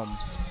Tatum.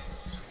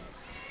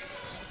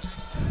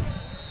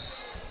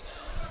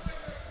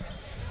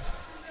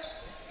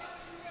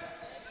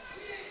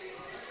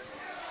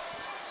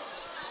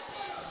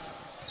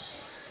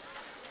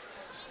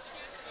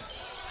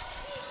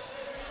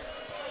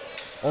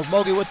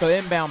 Okmulgee with the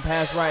inbound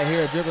pass right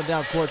here, dribbling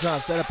down court,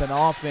 trying to set up an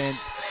offense.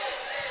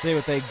 See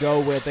what they go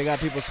with. They got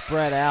people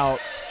spread out.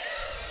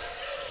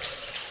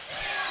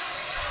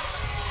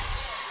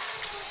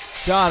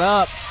 Shot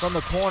up from the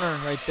corner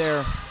right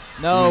there.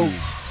 No.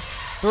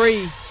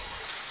 Three.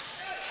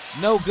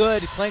 No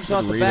good. Clanks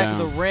off the back of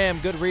the rim.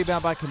 Good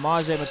rebound by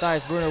Okmulgee.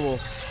 Matthias Bruner will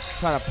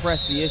try to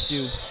press the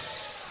issue.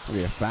 It'll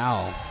be a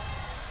foul.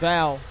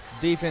 Foul.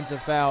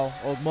 Defensive foul.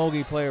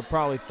 Okmulgee player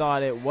probably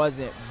thought it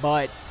wasn't,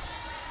 but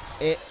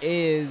it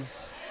is.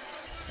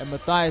 And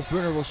Matthias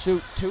Bruner will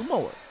shoot two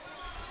more.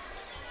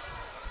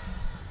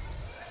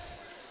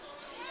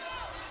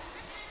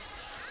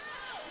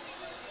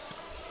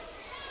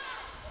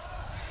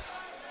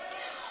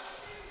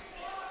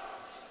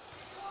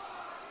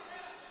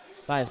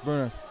 Matthias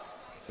Bruner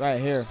right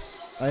here.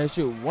 He'll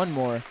shoot one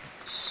more.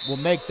 We'll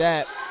make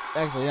that.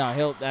 Actually,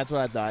 yeah, that's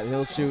what I thought.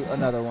 He'll shoot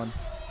another one.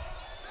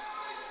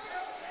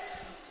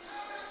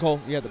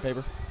 Cole, you have the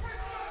paper.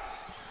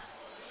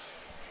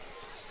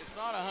 It's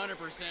not 100%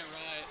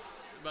 right,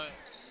 but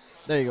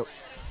there you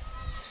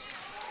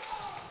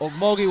go.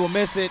 Okmulgee will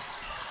miss it.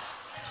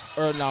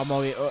 Or no,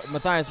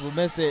 Matthias will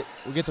miss it.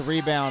 We'll get the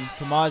rebound.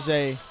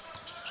 Okmulgee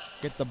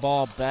get the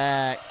ball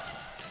back.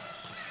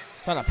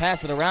 Trying to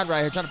pass it around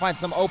right here, trying to find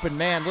some open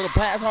man. Little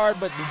pass hard,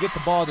 but we get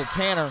the ball to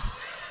Tanner.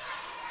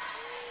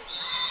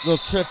 Little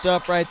tripped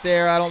up right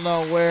there. I don't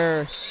know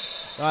where.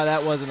 Oh,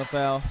 that wasn't a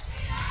foul.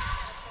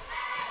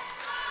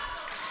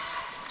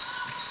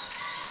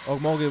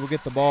 Okmulgee will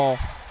get the ball.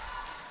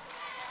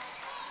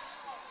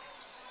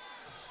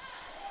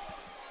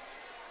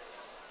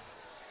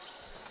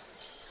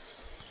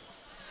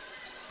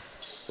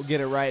 We'll get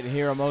it right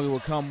here. Okmulgee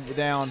will come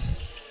down.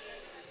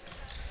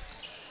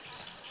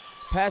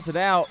 Pass it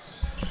out.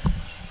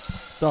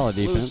 Solid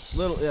defense.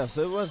 Yes,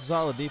 it was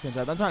solid defense.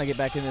 I'm trying to get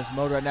back in this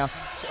mode right now.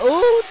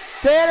 Ooh,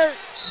 Tanner,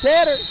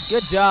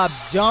 good job.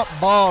 Jump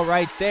ball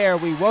right there.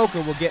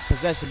 Wewoka will get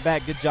possession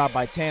back. Good job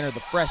by Tanner,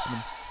 the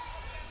freshman.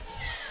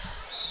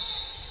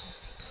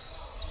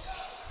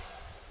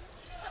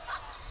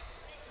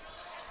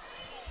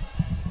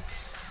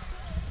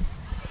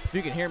 If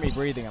you can hear me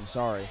breathing, I'm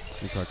sorry.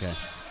 It's okay.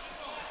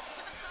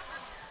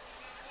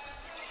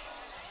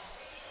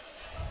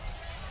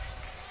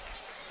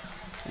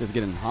 It's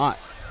getting hot.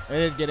 It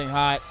is getting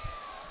hot.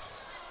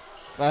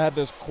 I had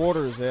this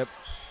quarter zip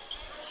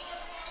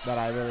that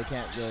I really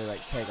can't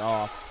like take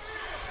off.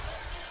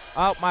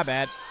 Oh, my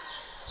bad.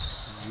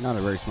 Not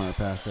a very smart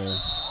pass there.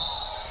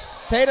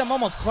 Tatum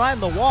almost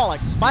climbed the wall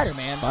like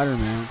Spider-Man.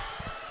 Spider-Man.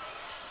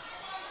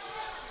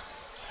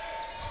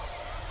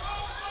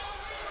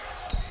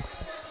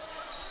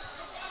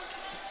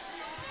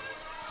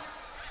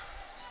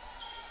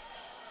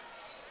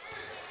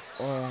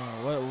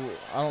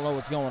 I don't know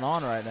what's going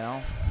on right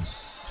now.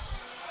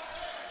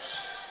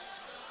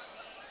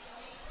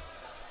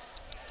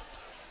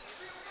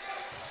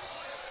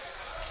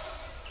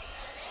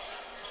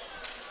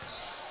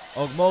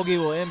 Okmulgee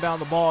will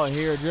inbound the ball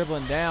here,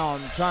 dribbling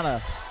down, trying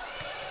to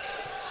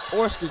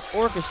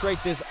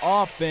orchestrate this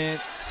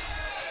offense.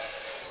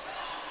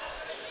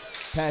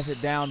 Pass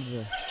it down to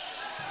the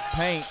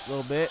paint a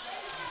little bit.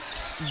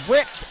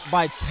 Whipped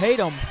by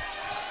Tatum.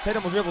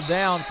 Tatum will dribble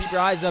down. Keep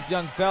your eyes up,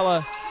 young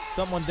fella.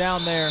 Someone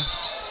down there.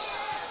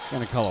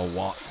 Gonna call a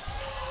walk.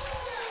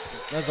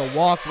 There's a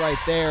walk right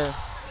there.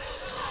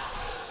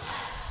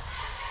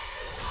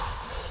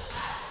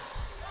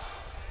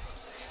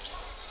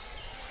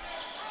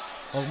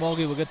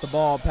 Okmulgee will get the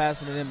ball,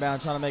 passing it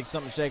inbound, trying to make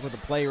something shake with the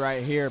play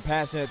right here.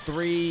 Passing it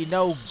 3,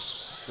 no.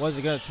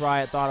 Wasn't going to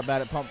try it, thought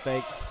about it, pump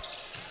fake.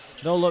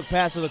 No look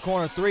pass to the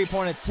corner,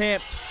 3-point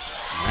attempt.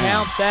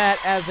 Count that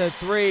as a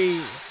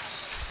 3.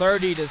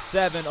 30-7,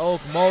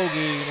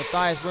 Okmulgee.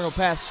 Matthias Bruno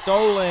pass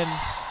stolen.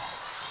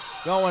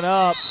 Going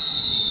up.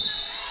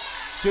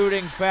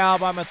 Shooting foul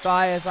by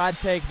Matthias. I'd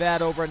take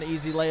that over an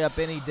easy layup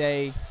any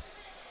day.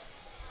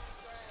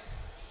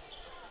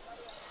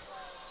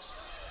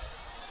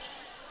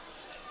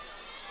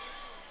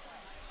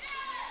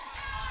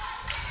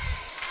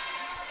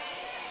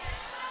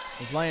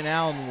 As Lane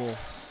Allen will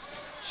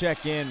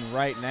check in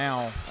right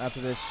now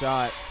after this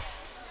shot.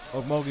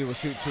 Okmulgee will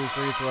shoot 2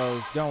 free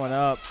throws. Going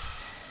up.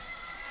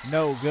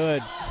 No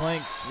good.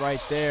 Clinks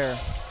right there.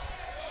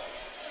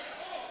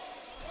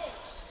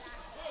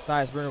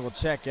 Matthias Bruno will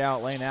check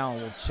out. Lane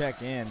Allen will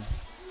check in.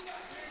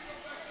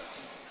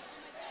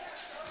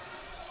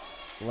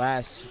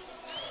 Last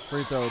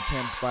free throw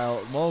attempt by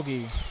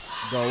Okmulgee.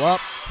 Go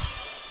up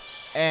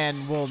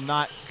and will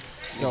not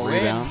go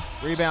in.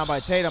 Rebound by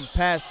Tatum.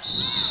 Pass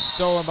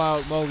stolen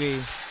by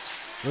Okmulgee.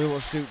 We will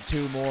shoot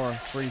 2 more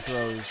free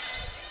throws.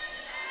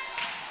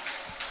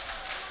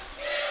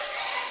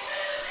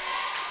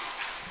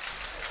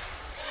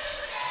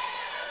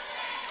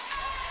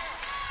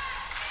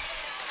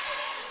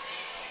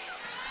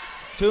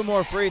 Two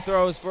more free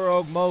throws for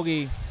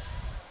Okmulgee.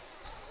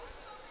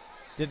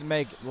 Didn't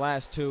make the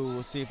last 2.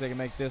 Let's see if they can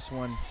make this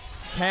one.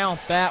 Count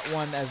that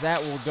one, as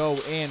that will go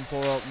in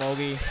for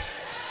Okmulgee.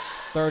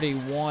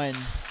 31.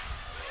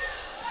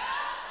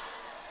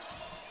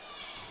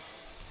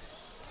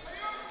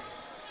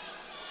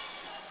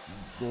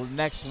 The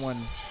next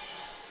one.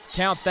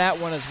 Count that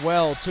one as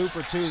well. 2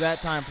 for 2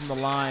 that time from the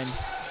line.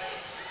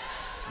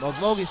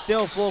 Okmulgee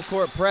still full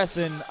court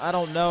pressing. I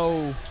don't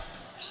know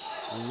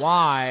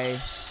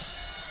why.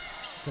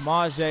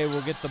 Okmulgee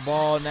will get the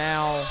ball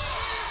now.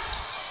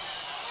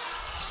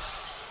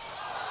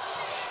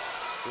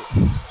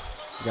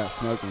 Got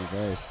smoke in the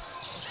face.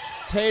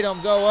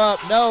 Tatum go up.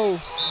 No.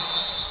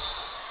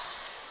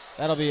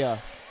 That'll be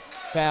a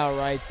foul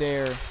right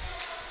there.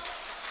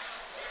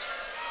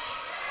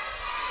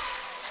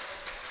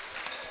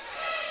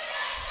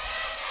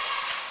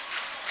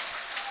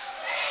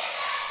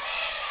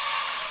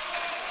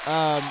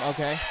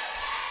 Okay.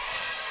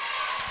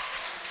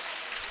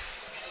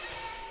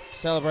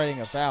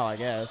 Celebrating a foul, I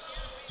guess.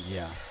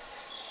 Yeah.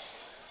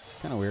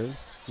 Kind of weird.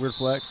 Weird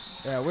flex.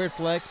 Yeah, weird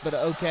flex, but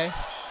okay.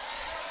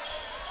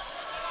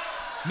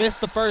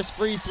 Missed the first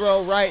free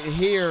throw right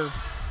here.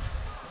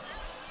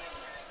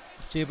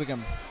 See if we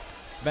can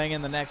bang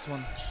in the next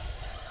one.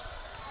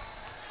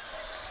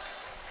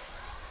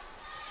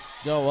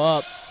 Go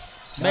up.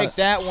 Make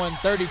that one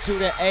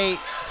 32-8.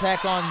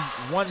 Tack on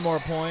 1 more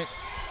point.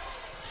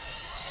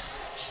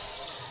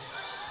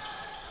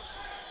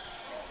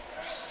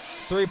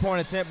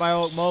 Three-point attempt by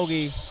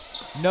Okmulgee.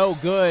 No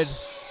good.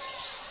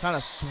 Kind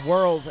of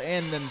swirls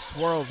in, then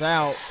swirls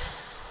out.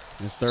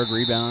 His 3rd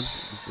rebound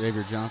is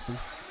Xavier Johnson.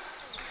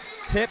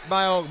 Tipped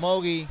by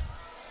Okmulgee.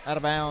 Out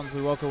of bounds.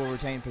 Wewoka will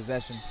retain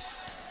possession.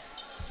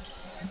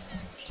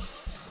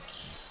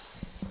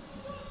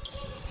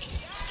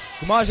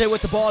 Okmulgee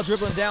with the ball,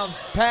 dribbling down.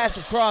 Pass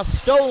across.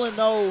 Stolen,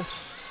 though.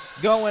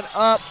 Going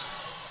up.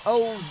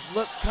 Oh,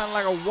 looked kind of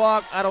like a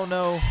walk. I don't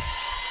know.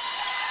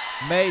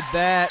 Made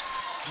that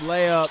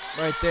layup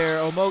right there.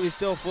 Okmulgee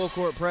still full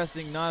court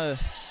pressing. Not a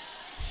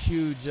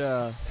huge,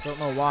 don't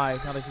know why.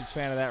 Not a huge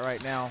fan of that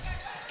right now.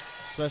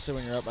 Especially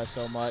when you're up by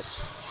so much.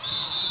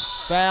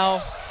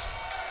 Foul.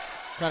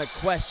 Kind of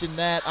question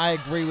that. I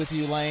agree with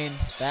you, Lane.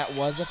 That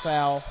was a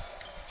foul.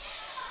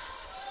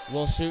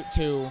 We'll shoot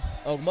 2.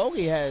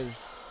 Okmulgee has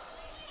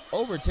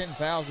over 10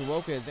 fouls.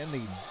 Wewoka is in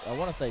the, I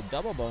want to say,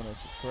 double bonus,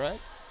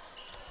 correct?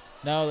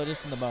 No, they're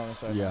just in the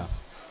bonus right now.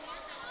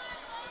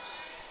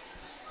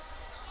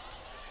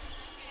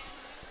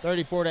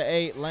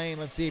 34-8, Lane.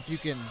 Let's see if you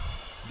can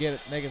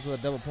make us with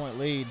a double-point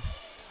lead.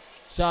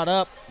 Shot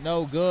up,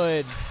 no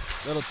good.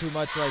 Little too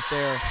much right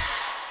there.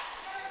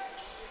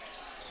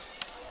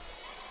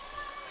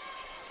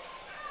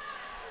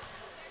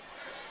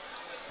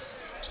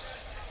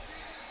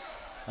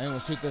 Lane will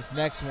shoot this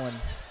next one.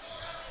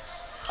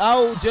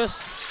 Oh,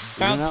 just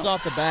bounces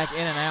off the back, in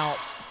and out.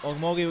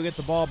 Okmulgee will get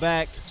the ball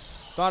back.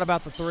 Thought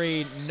about the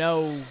three.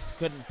 No,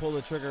 couldn't pull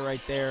the trigger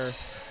right there.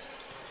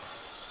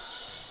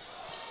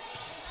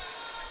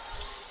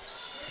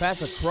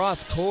 Pass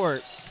across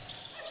court.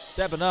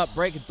 Stepping up,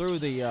 breaking through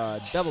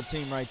the double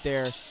team right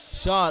there.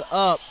 Shot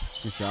up.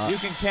 Good shot. You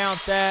can count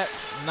that.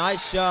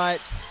 Nice shot.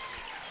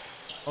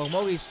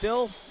 Okmulgee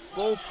still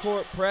full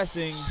court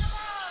pressing.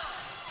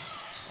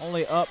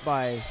 Only up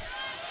by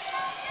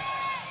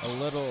a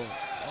little.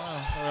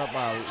 They're up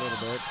by a little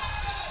bit.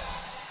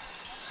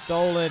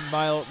 Stolen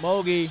by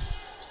Okmulgee.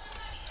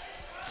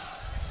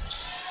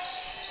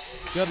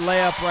 Good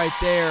layup right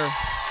there.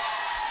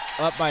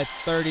 Up by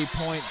 30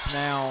 points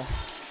now.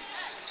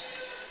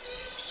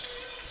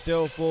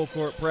 Still full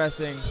court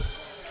pressing.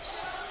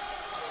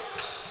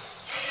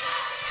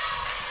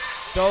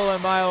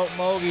 Stolen by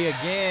Okmulgee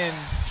again.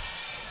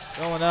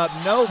 Going up.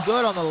 No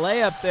good on the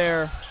layup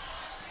there.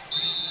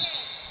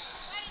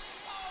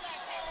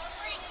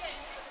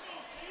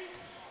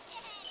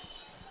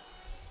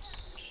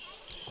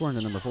 According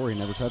to number 4, he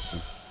never touched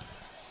him.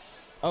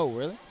 Oh,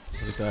 really?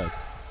 That's what he said.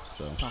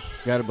 So, you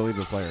got to believe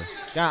the player.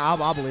 Yeah,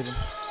 I'll believe him.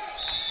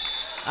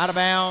 Out of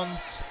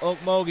bounds,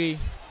 Okmulgee.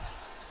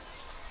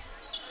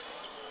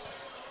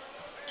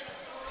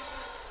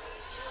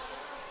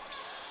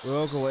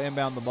 Wewoka will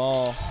inbound the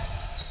ball.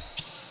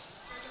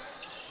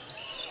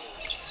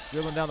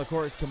 Dribbling down the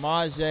court is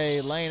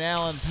Okmulgee. Lane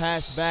Allen,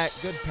 pass back.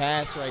 Good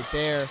pass right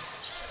there.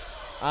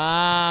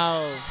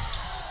 Ow.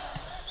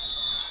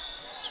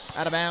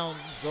 Out of bounds,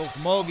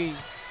 Okmulgee.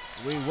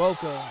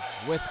 Wewoka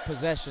with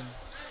possession.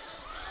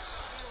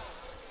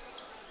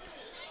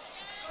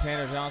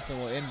 Tanner Johnson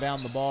will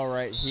inbound the ball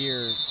right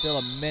here. Still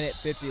a minute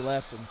 50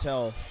 left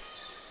until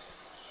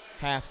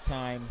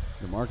halftime.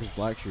 DeMarcus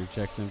Blackshear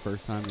checks in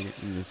first time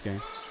in this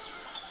game.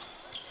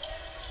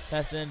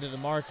 Pass it into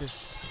DeMarcus.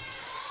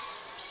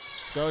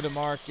 Go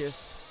DeMarcus.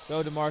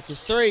 Go DeMarcus.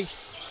 Three.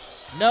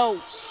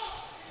 No.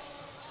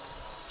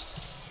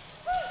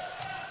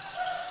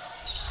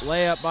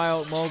 Layup by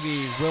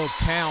Okmulgee will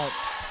count.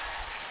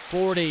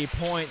 40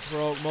 points for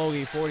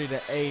Okmulgee,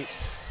 40-8.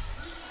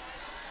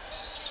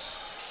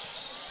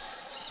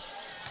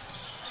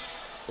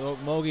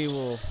 Okmulgee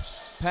will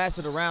pass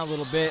it around a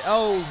little bit.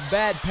 Oh,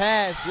 bad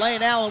pass.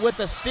 Lane Allen with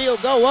the steal.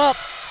 Go up.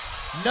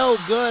 No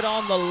good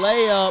on the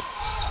layup.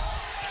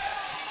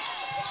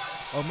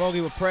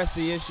 Okmulgee will press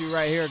the issue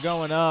right here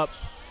going up.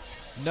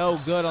 No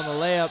good on the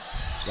layup.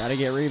 Got to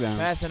get rebound.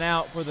 Passing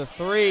out for the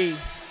three.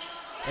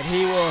 And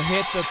he will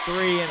hit the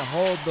three and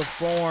hold the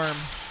form.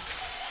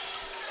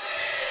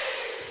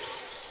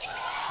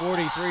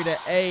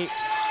 43-8.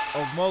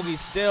 Okmulgee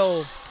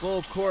still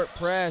full court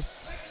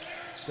press.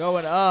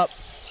 Going up.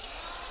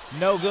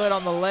 No good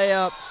on the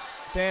layup.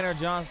 Tanner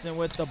Johnson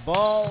with the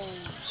ball.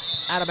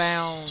 Out of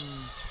bounds.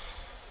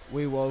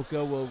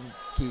 Wewoka will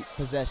keep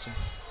possession.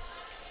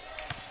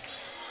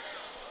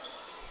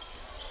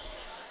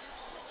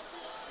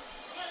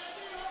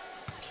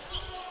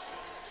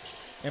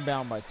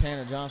 Inbound by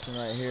Tanner Johnson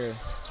right here.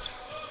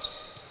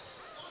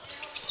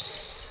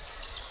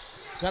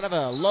 Kind of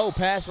a low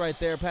pass right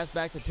there. Pass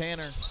back to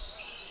Tanner.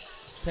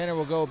 Tanner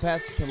will go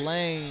pass it to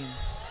Lane.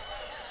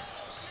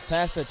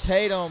 Pass to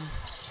Tatum.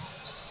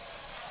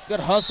 Good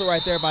hustle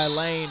right there by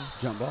Lane.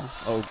 Jump ball.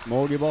 Oh,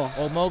 Okmulgee ball.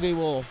 Okmulgee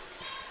will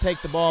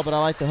take the ball, but I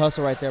like the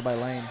hustle right there by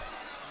Lane.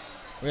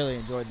 Really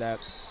enjoyed that.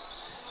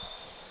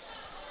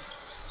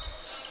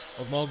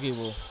 Okmulgee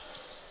will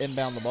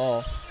inbound the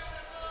ball.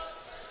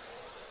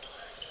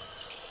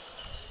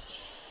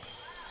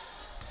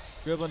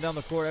 Dribbling down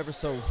the court ever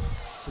so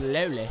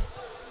slowly.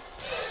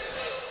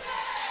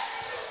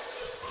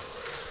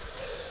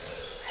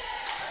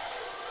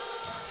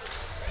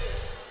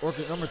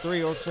 Number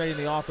 3 orchestrating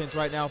the offense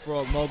right now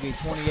for Okmulgee.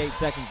 28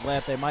 seconds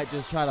left. They might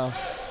just try to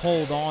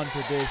hold on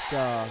to this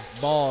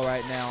ball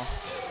right now.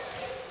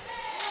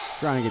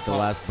 Trying to get the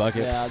last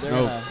bucket.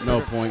 Yeah,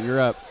 no point. You're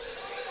up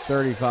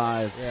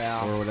 35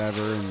 yeah, or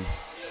whatever, and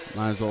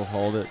might as well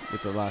hold it,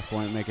 get the last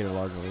point, make it a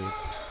larger lead.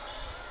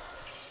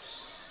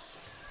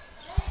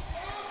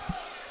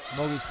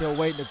 Okmulgee still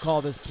waiting to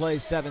call this play.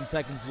 7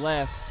 seconds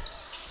left.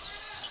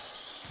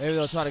 Maybe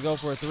they'll try to go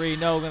for a three.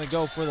 No, going to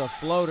go for the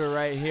floater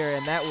right here,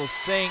 and that will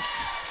sink.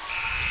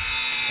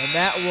 And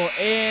that will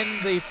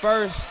end the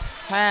first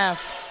half.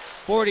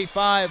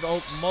 45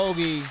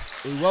 Okmulgee,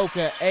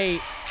 Wewoka 8.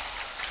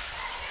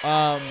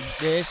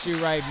 The issue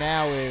right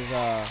now is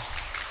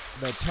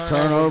the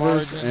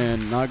turnovers margin.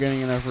 And not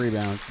getting enough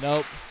rebounds.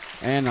 Nope.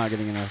 And not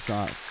getting enough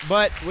shots.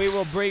 But we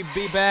will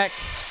be back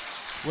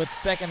with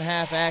second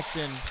half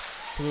action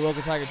to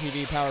Wewoka Tiger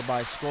TV, powered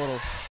by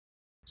Squirtle.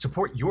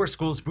 Support your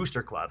school's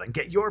booster club and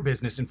get your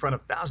business in front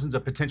of thousands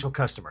of potential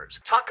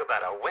customers. Talk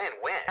about a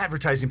win-win.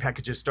 Advertising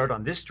packages start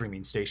on this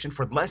streaming station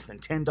for less than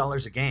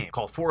 $10 a game.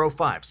 Call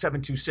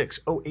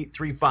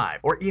 405-726-0835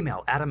 or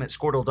email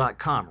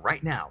adam@squirtle.com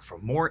right now for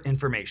more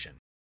information.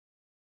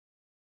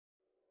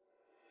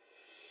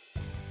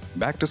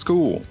 Back to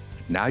school.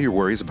 Now your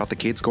worries about the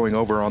kids going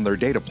over on their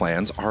data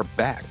plans are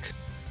back.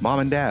 Mom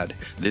and Dad,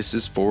 this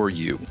is for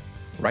you.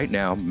 Right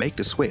now, make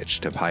the switch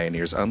to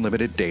Pioneer's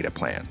unlimited data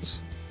plans.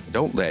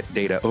 Don't let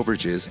data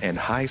overages and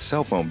high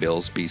cell phone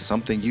bills be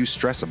something you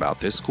stress about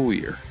this school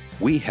year.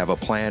 We have a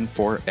plan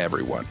for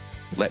everyone.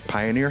 Let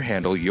Pioneer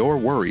handle your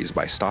worries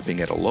by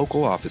stopping at a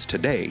local office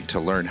today to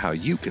learn how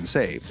you can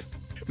save.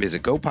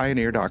 Visit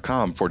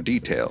gopioneer.com for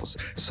details.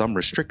 Some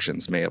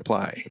restrictions may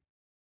apply.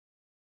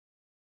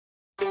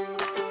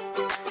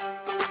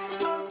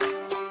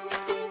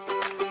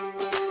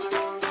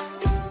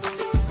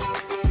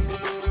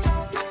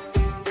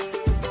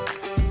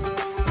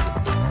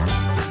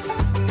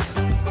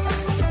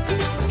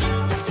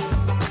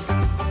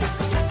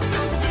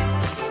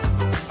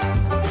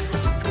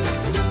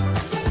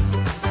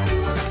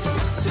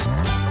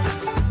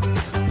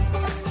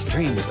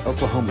 Stream with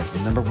Oklahoma's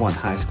 #1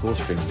 high school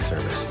streaming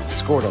service,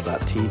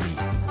 Squirtle.tv.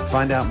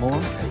 Find out more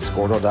at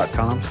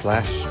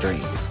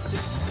squirtle.com/stream.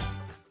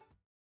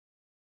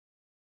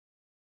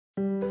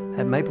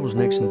 At Maples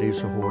Nixon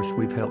Diesel Horse,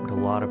 we've helped a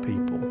lot of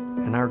people,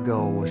 and our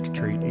goal was to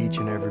treat each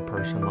and every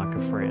person like a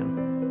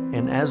friend.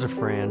 And as a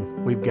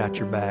friend, we've got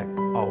your back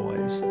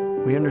always.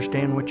 We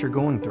understand what you're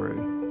going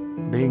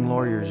through. Being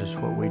lawyers is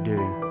what we do,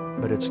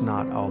 but it's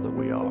not all that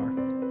we are.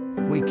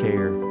 We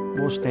care.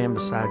 We'll stand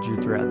beside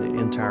you throughout the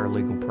entire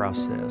legal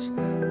process,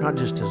 not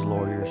just as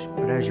lawyers,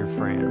 but as your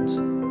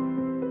friends.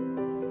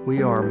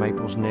 We are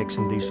Maples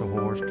Nixon Diesel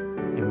Horse,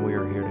 and we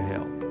are here to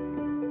help.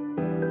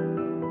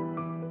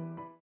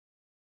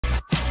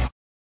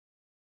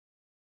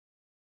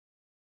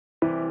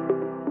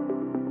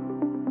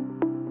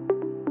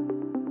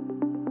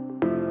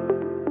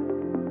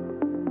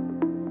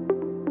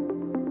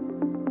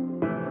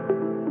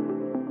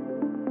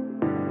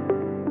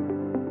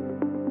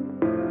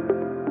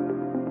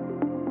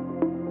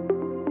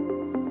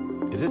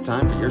 Is it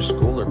time for your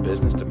school or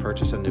business to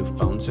purchase a new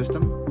phone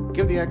system?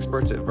 Give the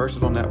experts at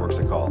Versatile Networks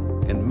a call.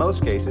 In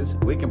most cases,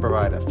 we can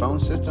provide a phone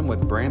system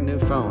with brand new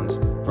phones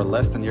for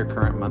less than your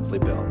current monthly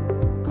bill.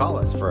 Call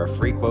us for a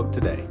free quote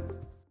today.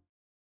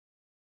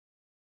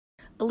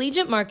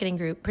 Allegiant Marketing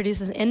Group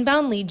produces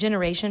inbound lead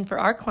generation for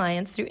our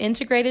clients through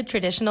integrated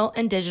traditional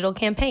and digital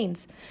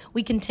campaigns.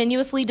 We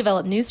continuously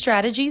develop new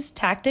strategies,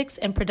 tactics,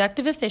 and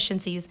productive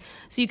efficiencies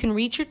so you can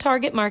reach your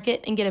target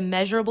market and get a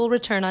measurable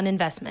return on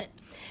investment.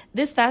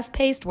 This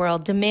fast-paced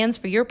world demands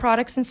for your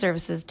products and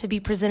services to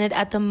be presented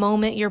at the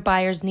moment your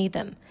buyers need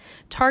them.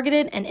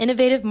 Targeted and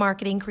innovative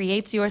marketing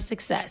creates your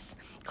success.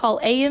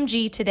 Call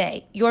AMG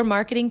today, your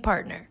marketing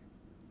partner.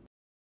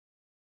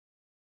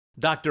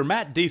 Dr.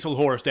 Matt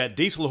Dieselhorst at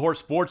Dieselhorst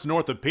Sports and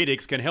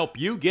Orthopedics can help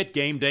you get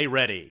game day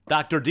ready.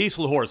 Dr.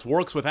 Dieselhorst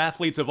works with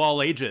athletes of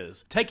all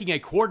ages, taking a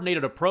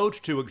coordinated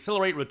approach to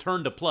accelerate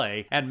return to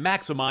play and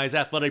maximize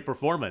athletic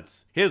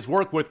performance. His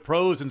work with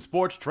pros in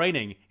sports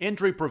training,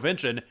 injury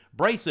prevention,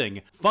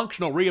 bracing,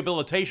 functional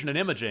rehabilitation, and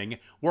imaging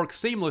works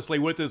seamlessly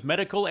with his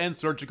medical and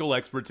surgical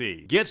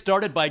expertise. Get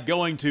started by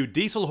going to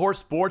Dieselhorst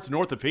Sports and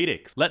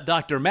Orthopedics. Let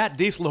Dr. Matt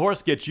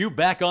Dieselhorst get you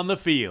back on the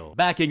field,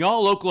 backing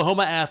all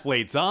Oklahoma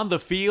athletes on the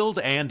field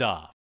and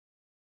off.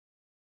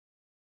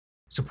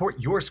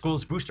 Support your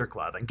school's booster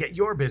club and get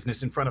your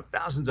business in front of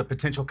thousands of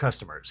potential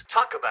customers.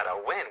 Talk about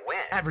a win-win.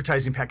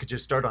 Advertising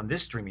packages start on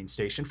this streaming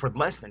station for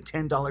less than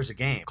 $10 a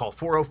game. Call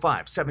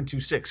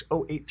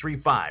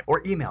 405-726-0835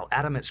 or email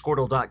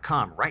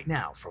adam@squirtle.com right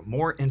now for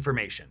more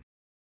information.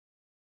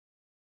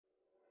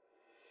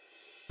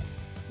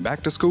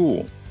 Back to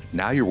school.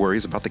 Now your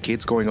worries about the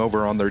kids going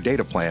over on their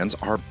data plans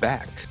are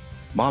back.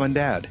 Mom and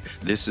Dad,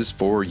 this is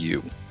for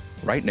you.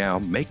 Right now,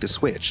 make the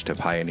switch to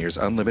Pioneer's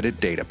unlimited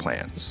data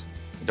plans.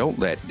 Don't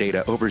let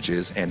data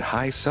overages and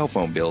high cell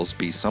phone bills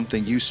be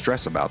something you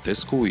stress about this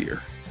school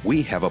year.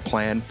 We have a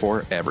plan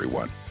for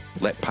everyone.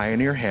 Let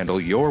Pioneer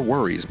handle your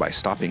worries by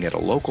stopping at a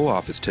local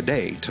office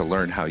today to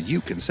learn how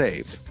you can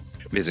save.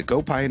 Visit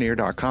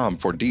gopioneer.com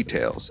for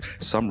details.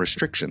 Some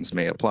restrictions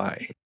may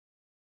apply.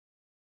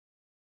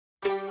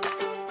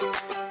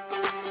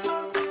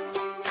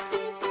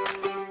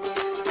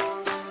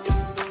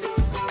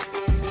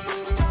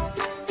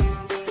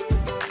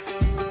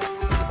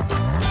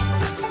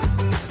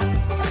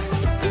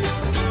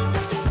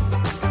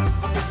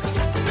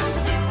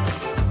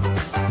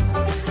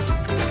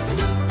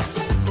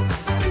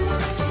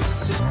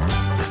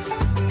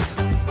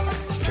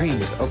 Stream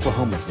with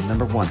Oklahoma's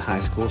 #1 high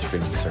school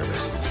streaming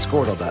service,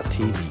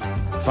 Squirtle.tv.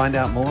 Find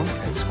out more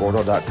at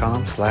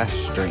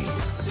squirtle.com/stream.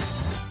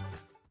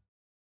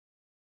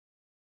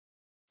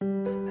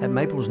 At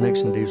Maples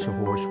Nixon Diesel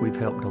Horse, we've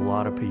helped a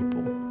lot of people,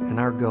 and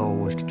our goal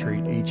was to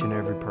treat each and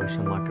every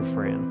person like a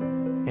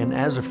friend. And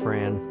as a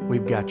friend,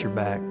 we've got your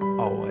back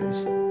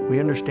always.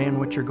 We understand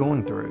what you're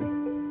going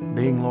through.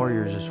 Being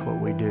lawyers is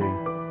what we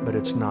do, but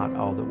it's not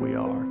all that we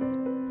are.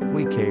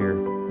 We care.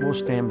 We'll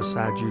stand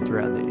beside you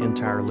throughout the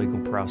entire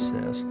legal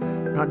process,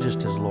 not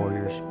just as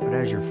lawyers, but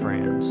as your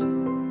friends.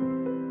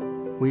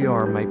 We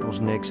are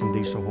Maples, Nix, and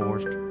Diesel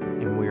Horst,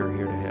 and we are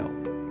here to help.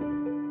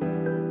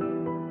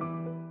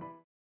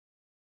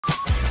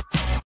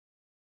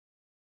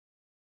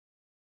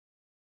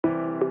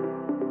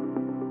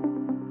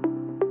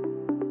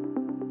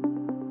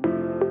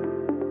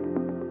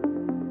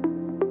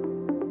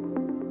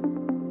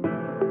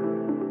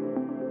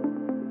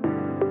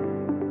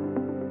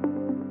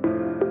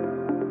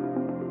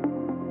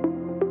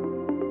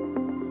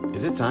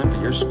 Is it time for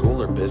your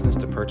school or business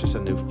to purchase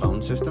a new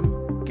phone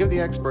system? Give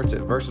the experts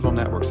at Versatile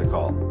Networks a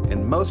call.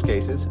 In most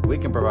cases, we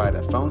can provide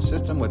a phone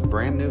system with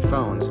brand new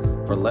phones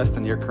for less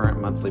than your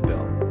current monthly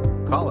bill.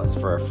 Call us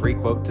for a free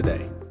quote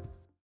today.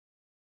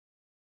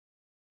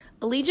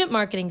 Allegiant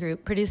Marketing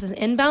Group produces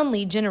inbound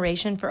lead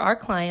generation for our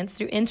clients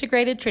through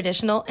integrated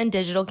traditional and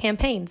digital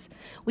campaigns.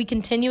 We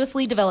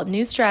continuously develop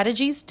new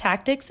strategies,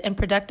 tactics, and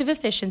productive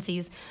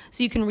efficiencies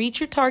so you can reach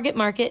your target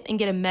market and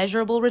get a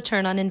measurable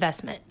return on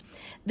investment.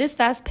 This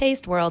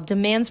fast-paced world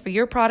demands for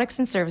your products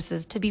and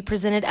services to be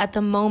presented at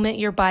the moment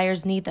your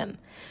buyers need them.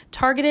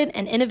 Targeted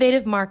and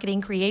innovative marketing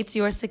creates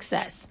your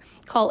success.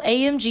 Call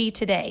AMG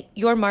today,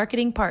 your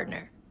marketing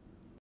partner.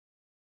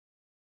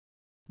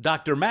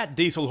 Dr. Matt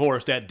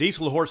Dieselhorst at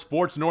Dieselhorst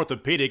Sports and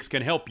Orthopedics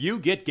can help you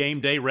get game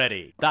day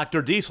ready.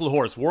 Dr.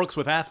 Dieselhorst works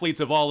with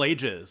athletes of all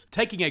ages,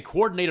 taking a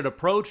coordinated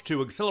approach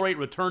to accelerate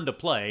return to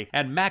play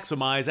and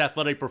maximize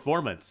athletic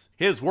performance.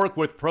 His work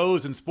with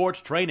pros in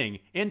sports training,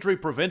 injury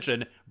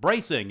prevention,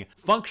 bracing,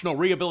 functional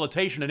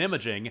rehabilitation, and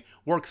imaging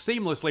works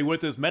seamlessly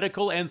with his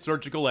medical and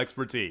surgical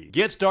expertise.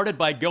 Get started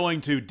by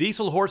going to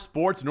Dieselhorst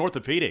Sports and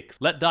Orthopedics.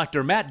 Let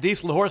Dr. Matt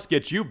Dieselhorst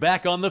get you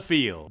back on the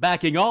field,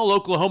 backing all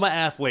Oklahoma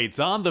athletes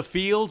on the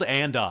field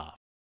and off.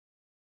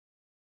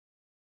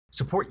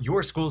 Support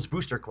your school's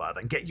booster club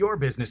and get your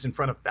business in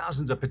front of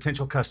thousands of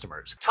potential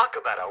customers. Talk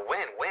about a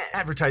win-win.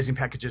 Advertising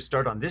packages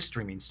start on this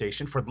streaming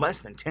station for less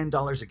than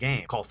 $10 a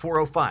game. Call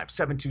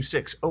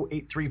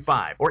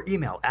 405-726-0835 or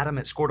email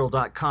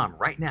adam@squirtle.com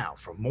right now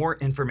for more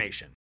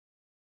information.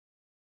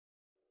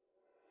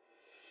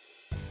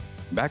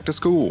 Back to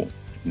school.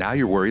 Now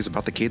your worries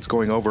about the kids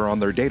going over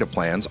on their data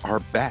plans are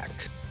back.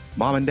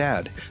 Mom and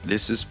Dad,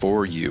 this is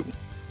for you.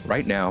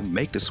 Right now,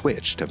 make the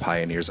switch to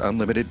Pioneer's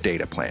unlimited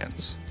data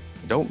plans.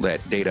 Don't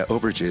let data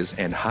overages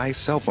and high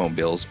cell phone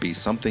bills be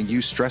something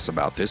you stress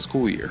about this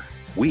school year.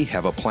 We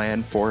have a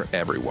plan for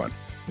everyone.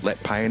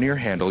 Let Pioneer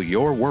handle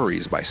your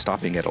worries by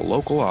stopping at a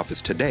local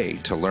office today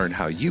to learn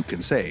how you can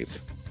save.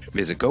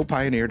 Visit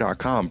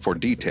gopioneer.com for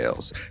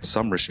details.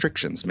 Some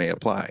restrictions may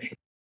apply.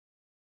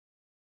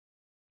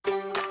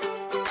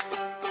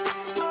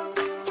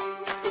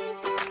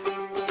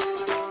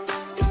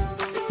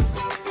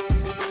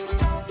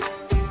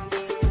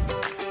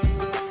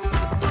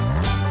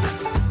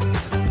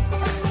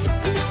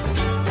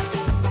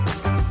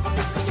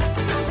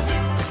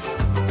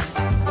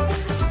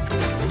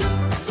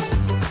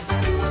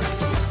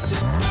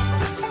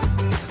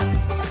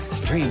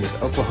 Stream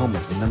with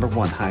Oklahoma's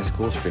 #1 high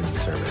school streaming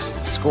service,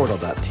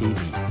 Squirtle.tv.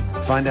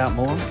 Find out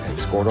more at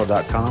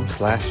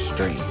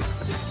Squirtle.com/stream.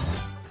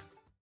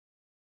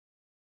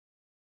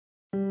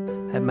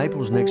 At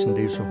Maples, Nix, and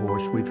Diesel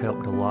Horst, we've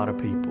helped a lot of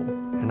people,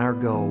 and our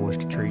goal was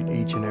to treat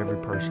each and every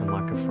person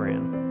like a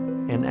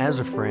friend. And as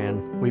a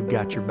friend, we've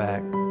got your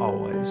back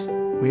always.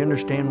 We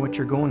understand what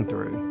you're going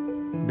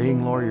through.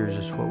 Being lawyers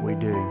is what we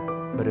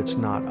do, but it's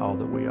not all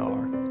that we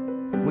are.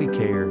 We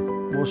care.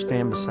 We'll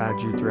stand beside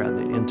you throughout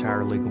the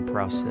entire legal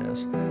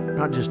process,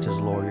 not just as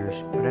lawyers,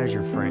 but as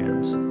your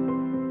friends.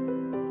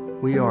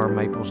 We are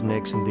Maples,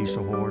 Nix, and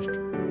Diesel Horst,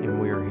 and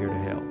we are here to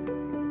help.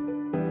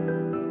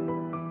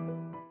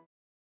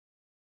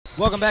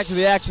 Welcome back to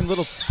the action.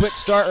 Little quick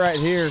start right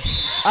here.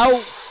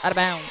 Oh, out of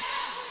bounds.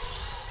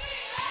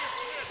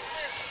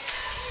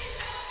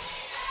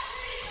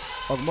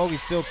 Okmulgee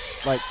still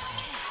like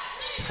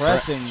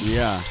pressing.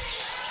 Yeah.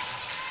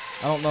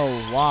 I don't know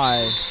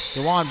why.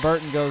 Dewan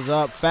Burton goes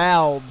up,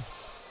 fouled.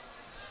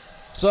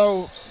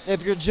 So,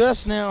 if you're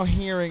just now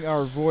hearing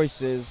our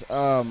voices,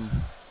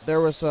 there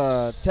was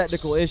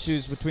technical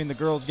issues between the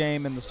girls'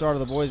 game and the start of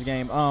the boys'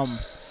 game.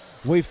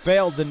 We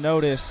failed to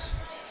notice.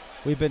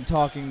 We've been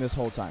talking this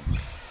whole time.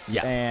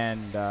 Yeah.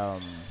 And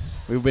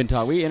we've been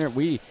talking.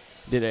 We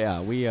did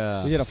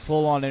a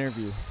full-on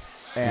interview.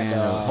 And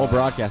a whole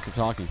broadcast of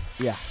talking.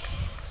 Yeah.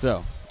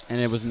 So,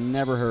 and it was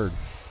never heard.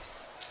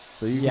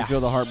 So you can feel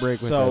the heartbreak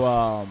with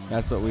us.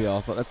 That's what we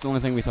all thought. That's the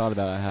only thing we thought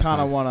about at halftime.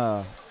 Kind of want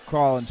to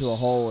crawl into a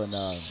hole and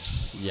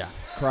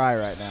cry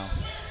right now.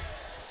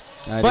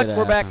 But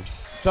we're back.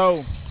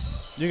 So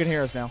you can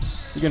hear us now.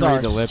 You can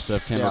read the lips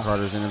of Kimber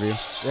Carter's interview.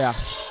 Yeah.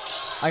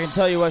 I can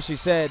tell you what she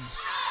said.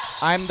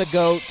 I'm the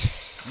GOAT.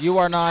 You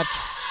are not.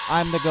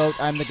 I'm the GOAT.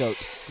 I'm the GOAT.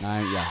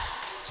 Yeah.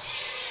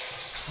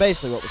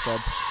 Basically what we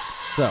said.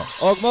 So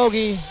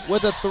Okmulgee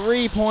with a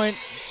 3-point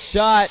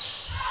shot.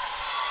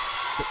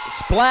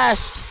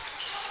 Splashed.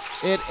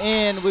 it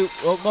in.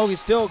 Okmulgee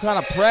still kind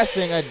of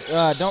pressing.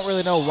 I don't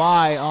really know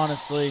why,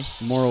 honestly.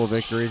 Moral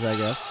victories,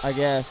 I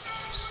guess.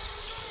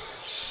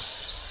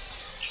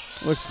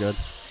 Looks good.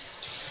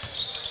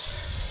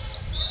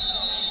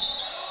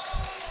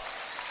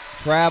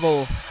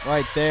 Travel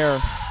right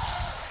there.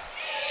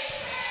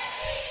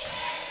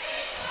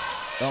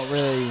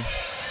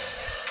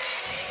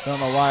 Don't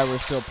know why we're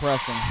still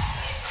pressing.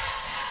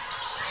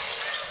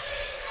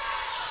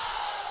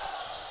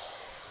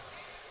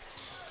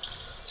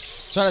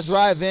 Trying to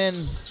drive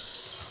in.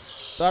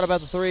 Thought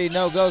about the three.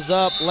 No, goes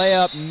up.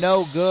 Layup,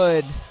 no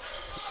good.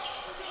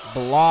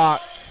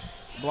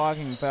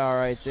 Blocking foul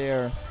right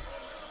there.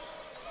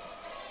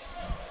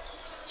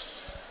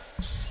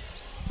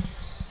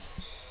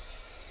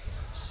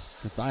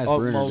 Matthias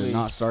Bruner did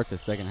not start the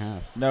second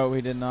half. No,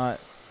 he did not.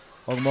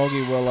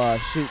 Okmulgee will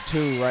shoot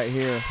 2 right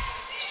here.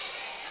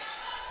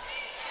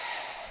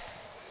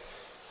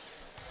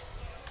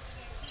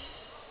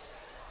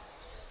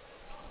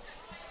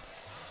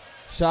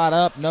 Shot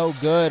up, no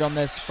good on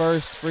this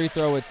first free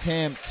throw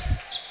attempt.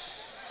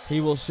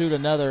 He will shoot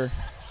another.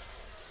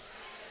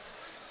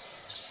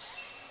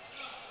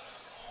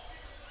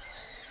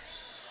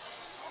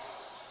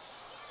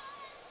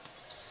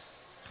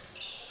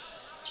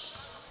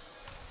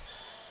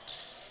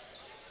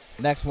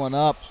 Next one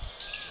up.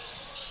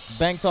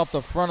 Banks off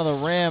the front of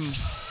the rim.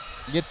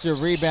 Gets your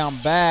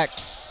rebound back.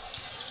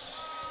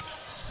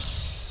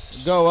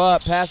 Go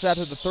up, pass out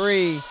to the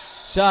 3.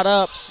 Shot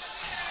up.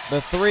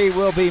 The 3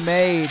 will be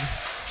made.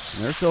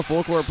 They're still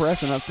full court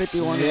pressing up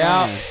 51.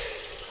 Yeah.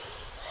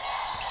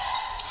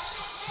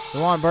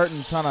 DeJuan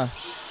Burton trying to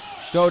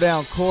go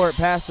down court,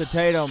 pass to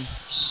Tatum.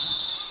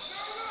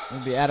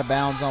 It'll be out of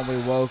bounds on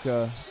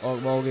Wewoka.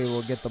 Okmulgee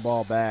will get the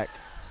ball back.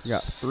 You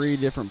got 3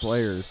 different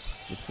players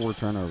with 4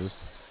 turnovers.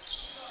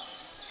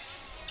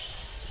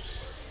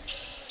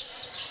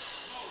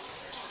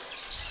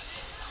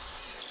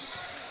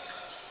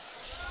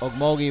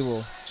 Okmulgee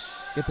will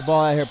get the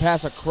ball out here,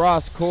 pass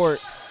across court.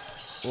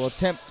 Will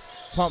attempt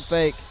pump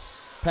fake,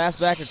 pass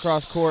back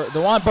across court.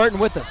 DeJuan Burton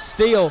with the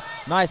steal.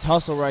 Nice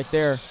hustle right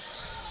there.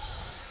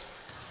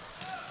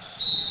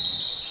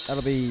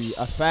 That'll be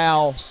a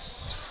foul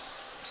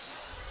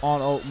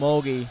on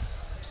Okmulgee.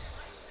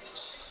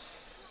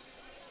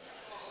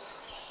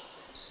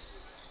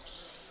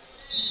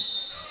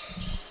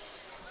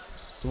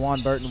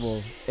 DeJuan Burton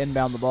will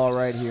inbound the ball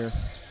right here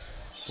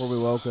for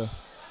Wewoka.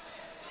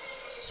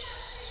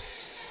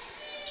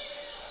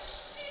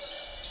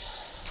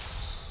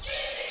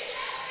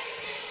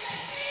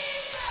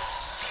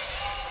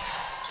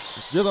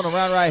 Dribbling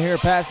around right here,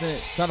 passing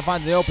it, trying to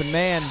find the open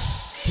man.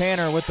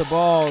 Tanner with the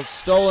ball,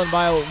 stolen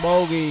by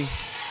Okmulgee.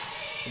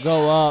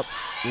 Go up,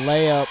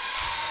 layup.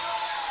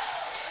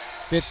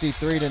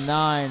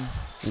 53-9.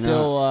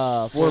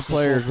 Still 4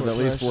 players with at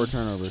least 4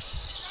 turnovers.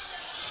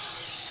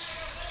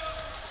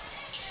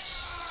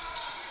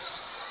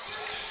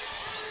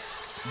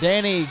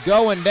 Danny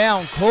going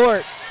down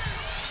court.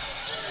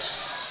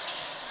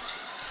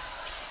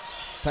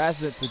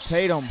 Passes it to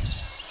Tatum.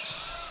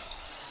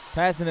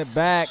 Passing it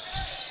back.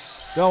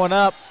 Going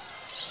up.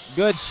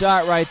 Good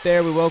shot right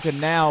there. Wewoka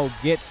now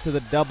gets to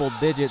the double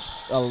digits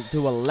to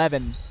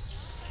 11.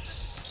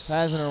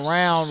 Passing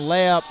around.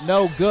 Layup.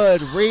 No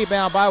good.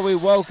 Rebound by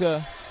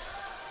Wewoka.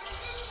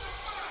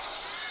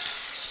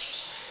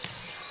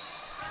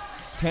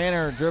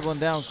 Tanner dribbling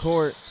down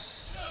court.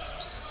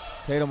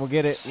 Tatum will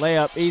get it.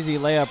 Layup. Easy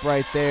layup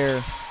right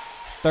there.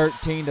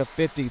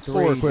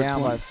 13-53.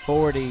 Down by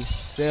 40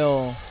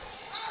 still.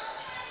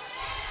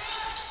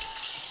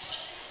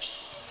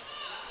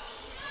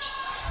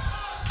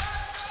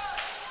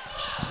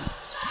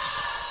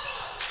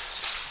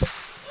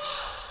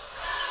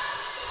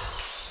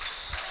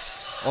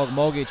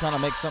 Okmulgee trying to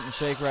make something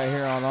shake right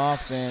here on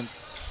offense.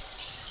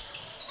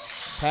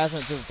 Passing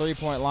it to the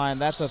 3-point line.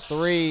 That's a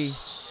 3.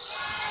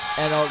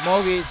 And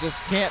Okmulgee just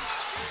can't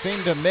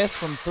seem to miss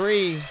from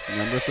 3.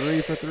 Number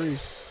 3 for 3.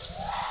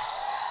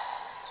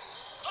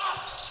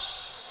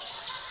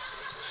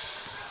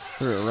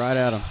 Threw it right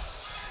at him.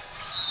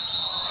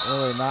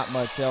 Really not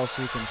much else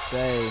you can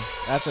say.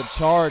 That's a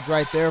charge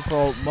right there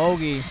for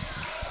Okmulgee.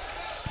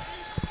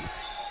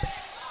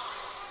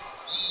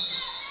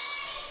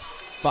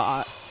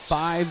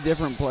 Five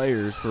different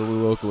players for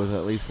Wewoka with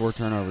at least 4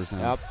 turnovers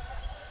now. Yep.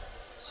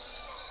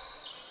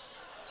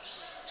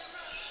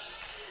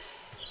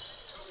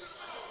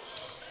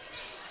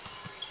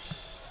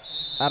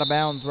 Out of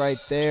bounds right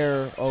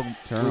there.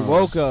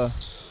 Wewoka,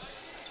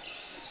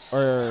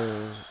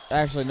 or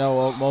actually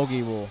no,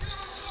 Okmulgee will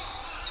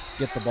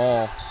get the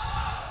ball.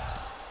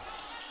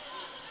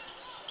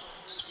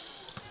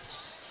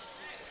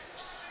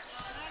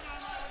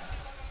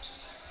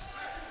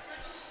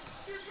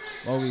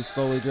 Okmulgee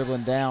slowly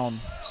dribbling down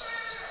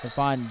to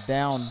find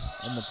down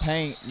in the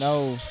paint.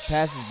 No,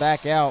 passes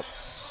back out.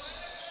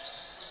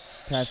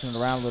 Passing it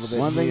around a little bit.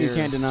 One thing you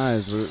can't deny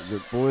is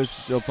the boys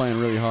still playing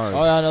really hard.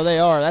 Oh, no, they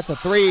are. That's a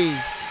 3.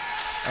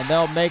 And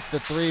they'll make the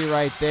 3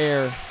 right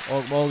there.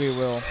 Okmulgee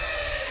will.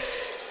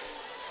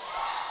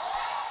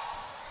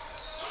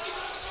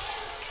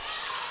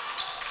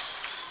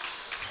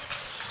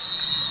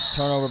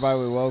 Turnover by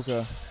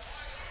Wewoka.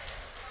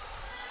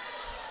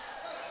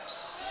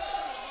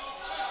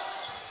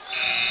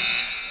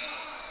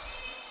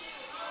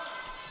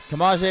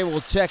 Okmulgee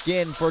will check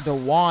in for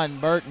DeJuan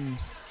Burton.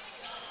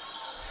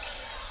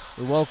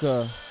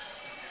 Wewoka.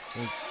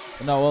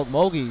 No,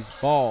 Okmulgee's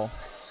ball.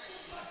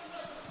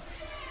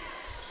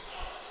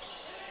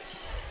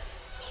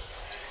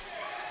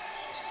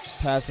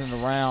 Passing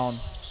it around.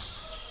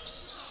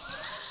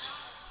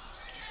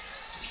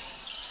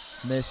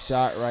 Missed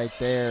shot right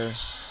there.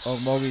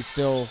 Okmulgee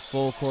still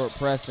full court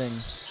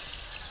pressing.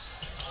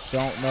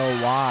 Don't know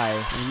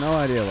why. No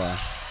idea why.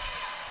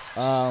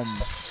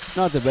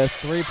 Not the best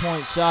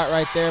 3-point shot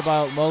right there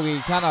by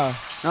Okmulgee. Kind of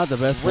not the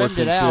best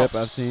sportsmanship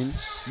I've seen.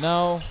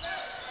 No.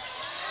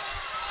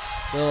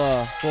 Still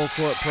a full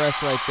court press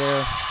right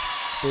there.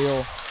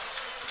 Steal.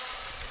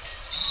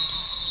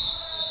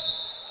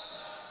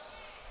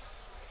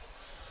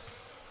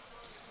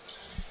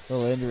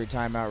 Little injury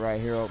timeout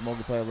right here.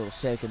 Okmulgee play a little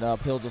shaken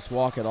up. He'll just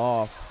walk it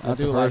off. Not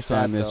the first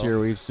time this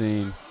year we've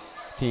seen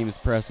teams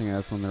pressing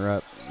us when they're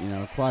up,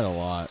 quite a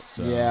lot.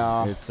 So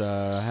yeah, it's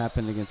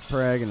happened against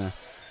Prague and a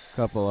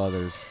couple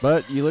others.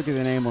 But you look at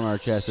the name on our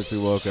chest, it's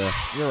Wewoka.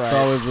 You're right. It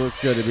always looks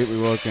good to beat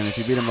Wewoka, and if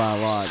you beat them by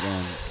a lot,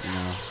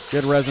 then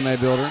good resume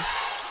builder.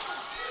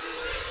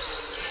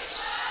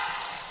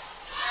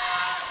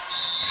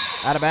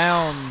 Out of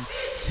bounds.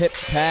 Tip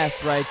pass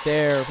right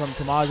there from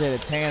Okmulgee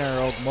to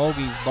Tanner.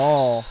 Okmulgee's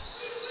ball.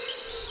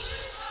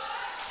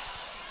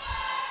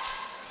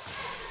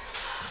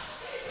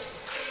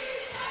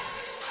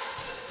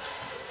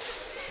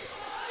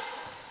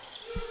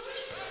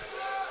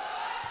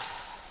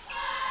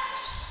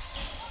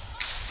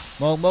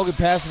 Okmulgee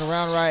passing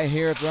around right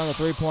here around the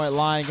 3-point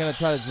line. Going to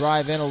try to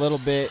drive in a little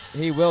bit.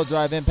 He will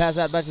drive in. Pass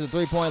that back to the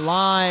 3-point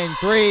line.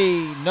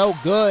 3. No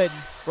good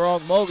for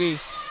Okmulgee.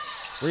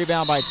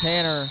 Rebound by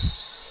Tanner.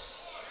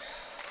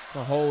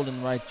 For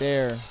holding right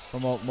there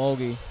from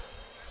Okmulgee.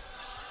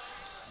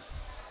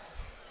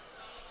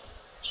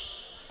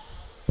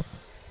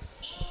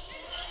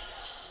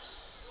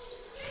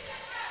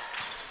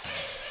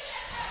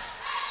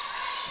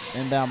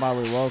 Inbound by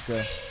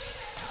Wewoka.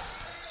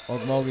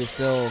 Okmulgee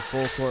still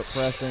full court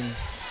pressing.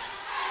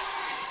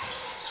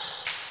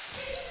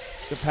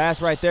 Good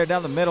pass right there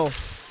down the middle.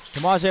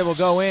 Okmulgee will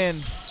go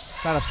in.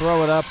 Trying to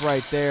throw it up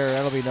right there.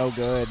 That'll be no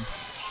good.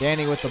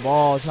 Danny with the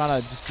ball,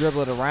 trying to just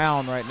dribble it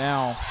around right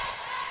now.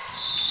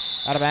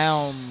 Out of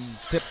bounds,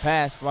 tip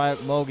pass by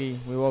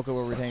Okmulgee. Wewoka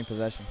will retain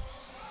possession.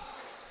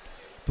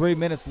 3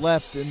 minutes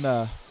left in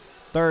the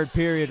third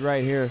period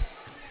right here.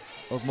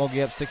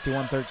 Okmulgee up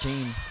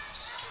 61-13.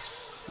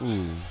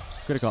 Ooh,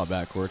 could have called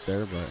backcourt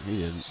there, but he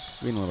didn't.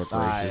 Being a little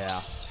gracious.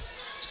 Yeah.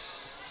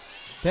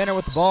 Tanner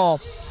with the ball.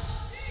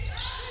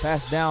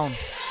 Pass down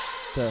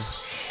to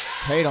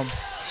Tatum.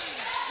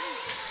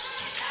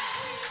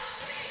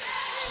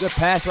 Good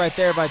pass right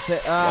there by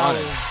Tatum.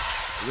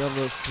 A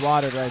little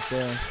swatted right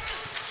there.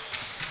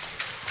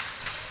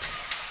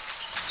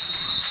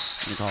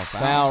 You call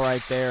foul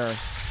right there.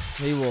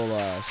 He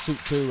will shoot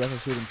 2. That's a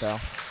shooting foul.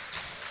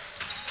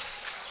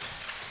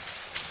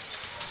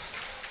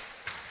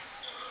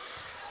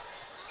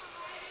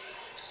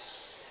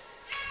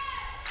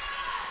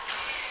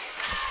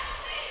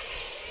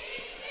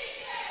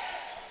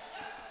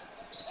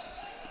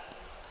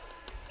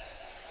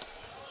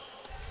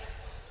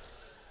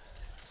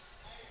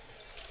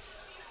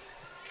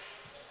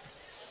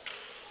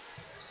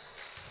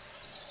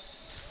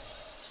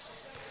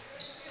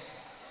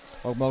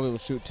 Okmulgee will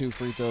shoot 2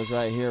 free throws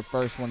right here.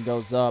 First one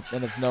goes up,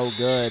 and it's no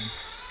good.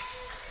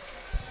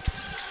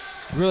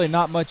 Really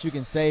not much you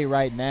can say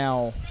right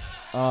now.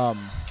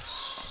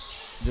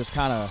 Just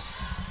kind of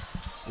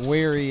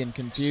weary and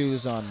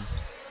confused on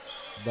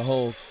the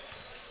whole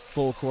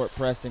full court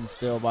pressing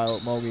still by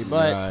Okmulgee.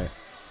 But, right.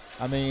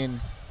 I mean,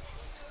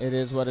 it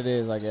is what it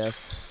is, I guess.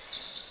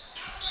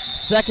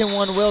 Second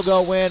one will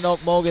go in.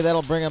 Okmulgee,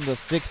 that'll bring them to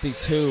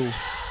 62.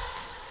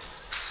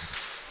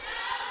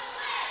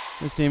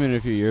 This team in a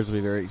few years will be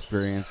very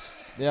experienced.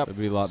 Yep. There'll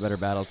be a lot better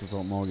battles with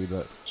Okmulgee,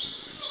 but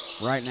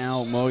right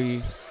now,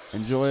 Okmulgee,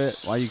 enjoy it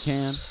while you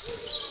can.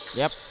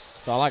 Yep.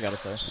 That's all I got to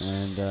say.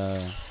 And,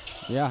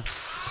 yeah.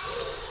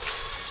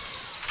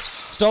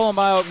 Stolen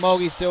by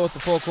Okmulgee, still with the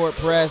full court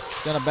press.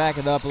 Going to back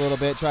it up a little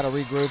bit, try to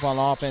regroup on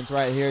offense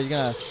right here. He's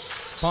going to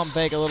pump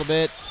fake a little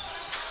bit.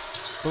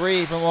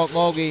 3 from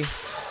Okmulgee.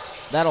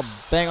 That'll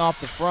bang off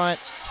the front.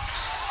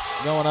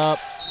 Going up.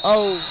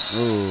 Oh.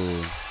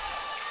 Ooh.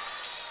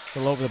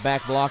 All over the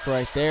back block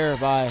right there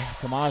by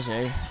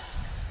Okmulgee.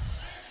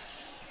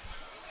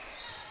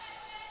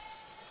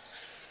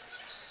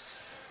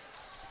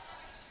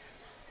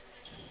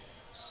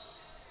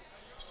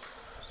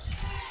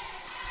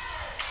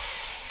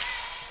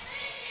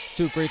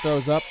 Two free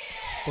throws up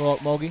for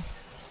Okmulgee.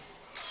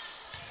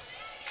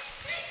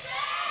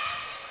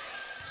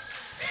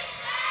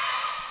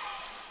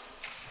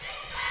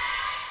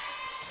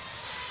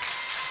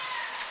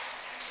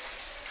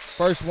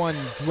 First one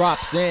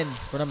drops in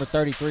for number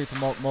 33 from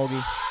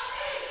Okmulgee.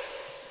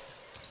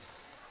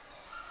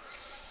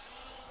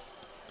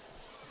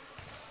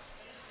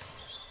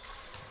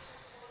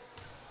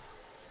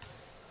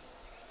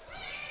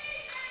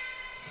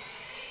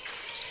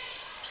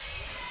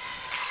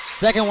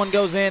 Second one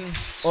goes in.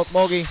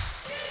 Okmulgee,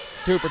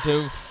 2 for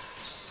 2.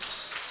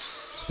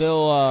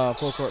 Still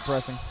full court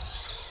pressing.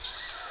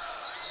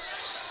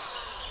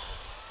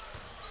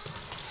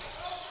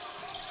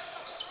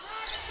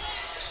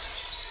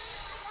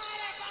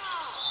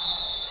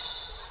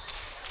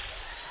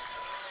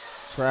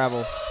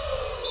 Travel.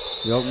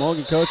 The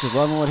Okmulgee coach is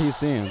loving what he's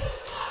seeing.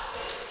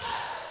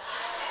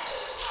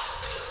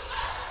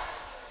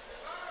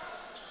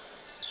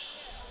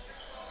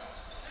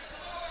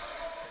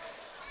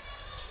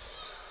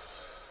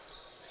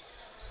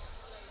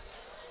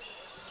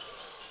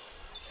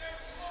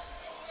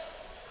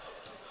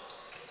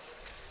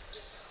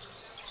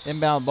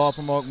 Inbound ball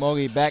from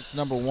Okmulgee, back to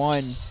number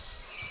 1.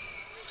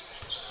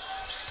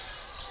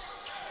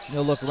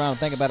 He'll look around and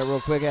think about it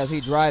real quick as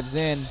he drives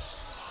in.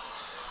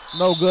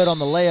 No good on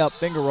the layup,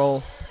 finger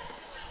roll.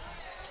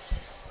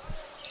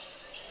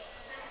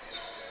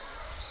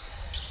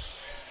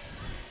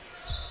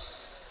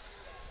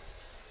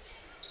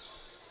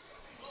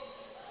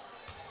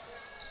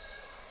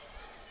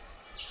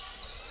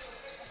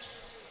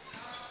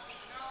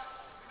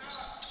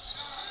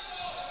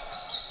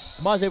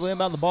 Okmulgee will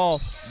inbound the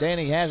ball.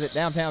 Danny has it,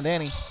 downtown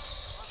Danny.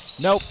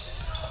 Nope.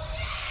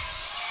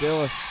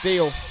 Still a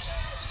steal.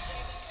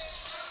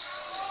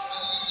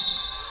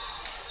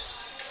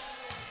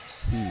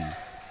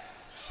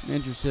 I'm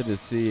interested to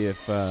see if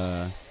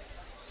it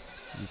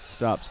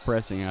stops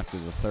pressing after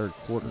the third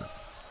quarter.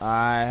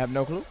 I have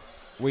no clue.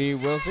 We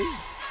will see.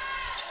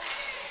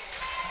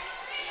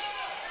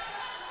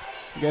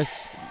 I guess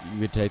you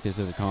could take this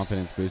as a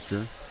confidence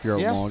booster if you're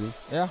Okmulgee.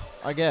 Yeah,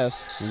 I guess.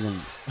 And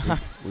then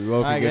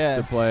Wewoka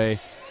gets to play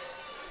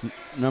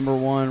number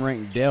 1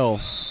 ranked Dell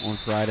on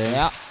Friday.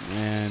 Yeah.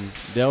 And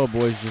Dell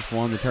boys just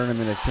won the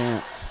tournament of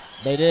champs.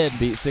 They did.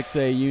 Beat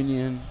 6A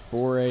Union,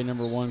 4A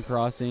number 1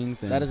 Crossings.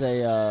 And that is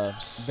a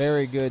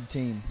very good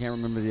team. Can't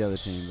remember the other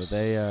team, but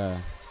they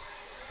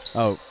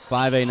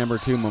 5A number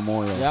 2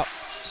 Memorial. Yep.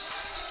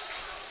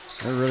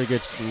 They're really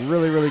good,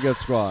 really good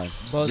squad.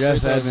 Both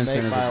Jeff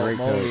Edmondson is a great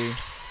Okmulgee.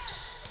 coach.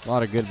 A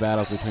lot of good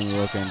battles between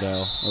Wewoka and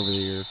Dell over the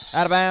years.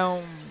 Out of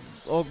bounds.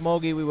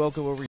 Okmulgee,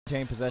 Wewoka will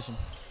retain possession.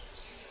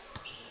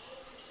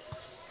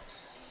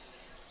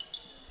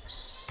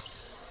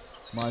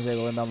 Okmulgee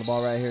will inbound the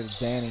ball right here to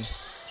Danny.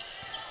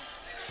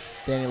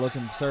 Danny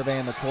looking,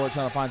 surveying the court,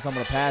 trying to find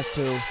someone to pass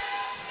to.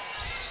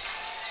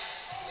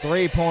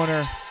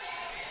 3-pointer.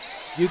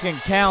 You can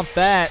count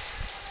that.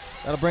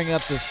 That'll bring it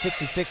up to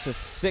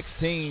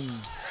 66-16,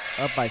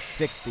 up by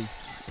 60.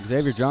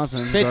 Xavier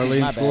Johnson, 50, our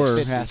leading scorer,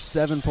 50. has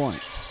 7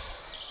 points.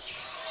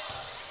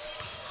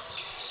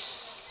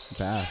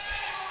 Pass.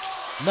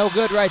 No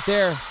good right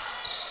there.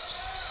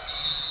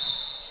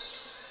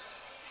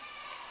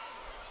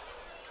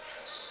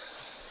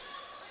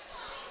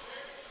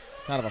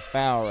 Kind of a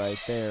foul right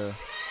there.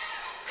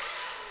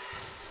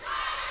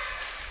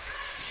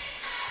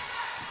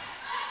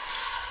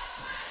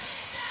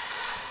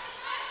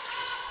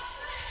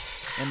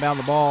 Inbound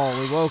the ball,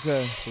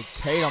 Wewoka to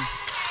Tatum.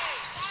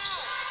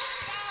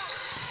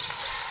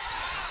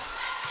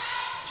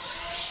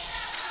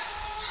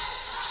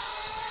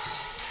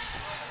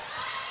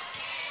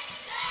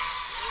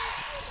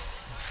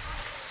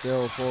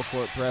 Still full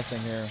court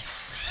pressing here.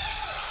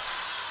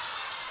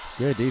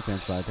 Good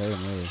defense by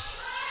Tatum, really.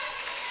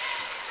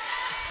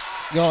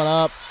 Going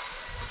up.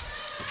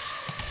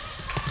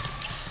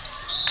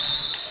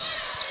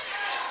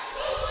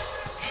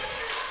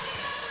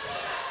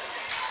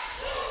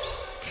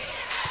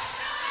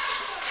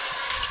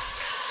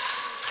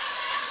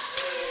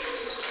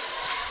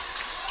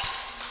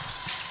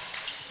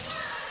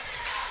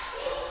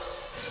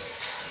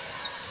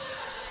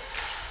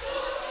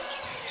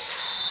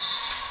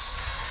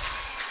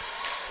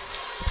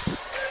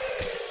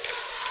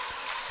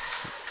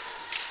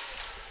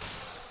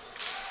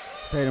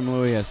 Tatum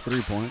Louis has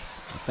 3 points.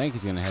 I think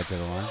he's going to head to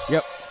the line.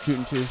 Yep.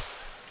 Shooting 2.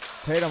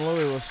 Tatum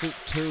Louis will shoot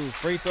 2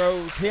 free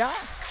throws here.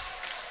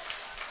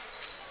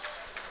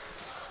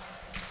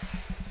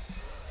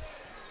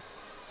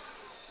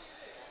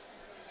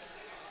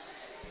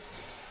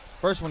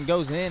 First one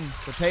goes in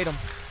for Tatum.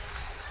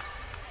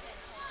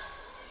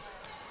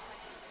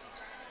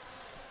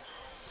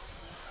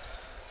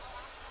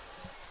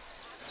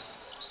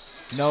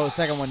 No,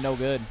 second one no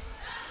good.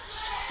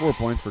 4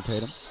 points for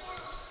Tatum.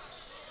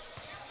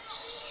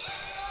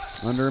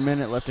 Under a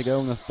minute left to go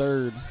in the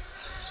third.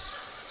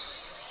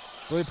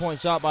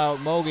 3-point shot by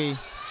Okmulgee.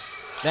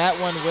 That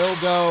one will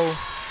go.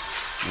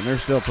 And they're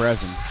still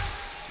pressing.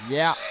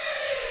 Yeah.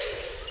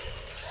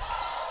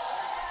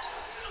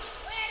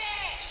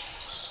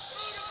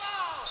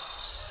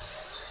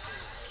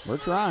 We're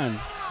trying.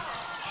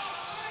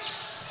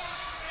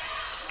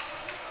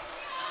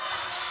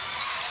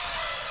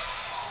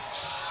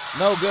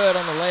 No good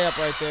on the layup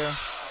right there.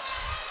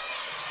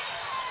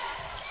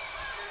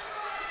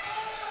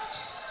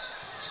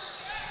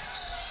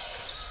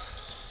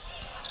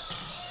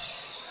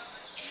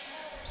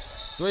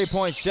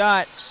 Three-point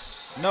shot,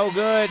 no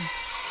good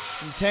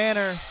from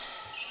Tanner.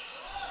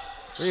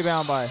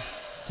 Rebound by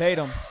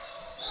Tatum.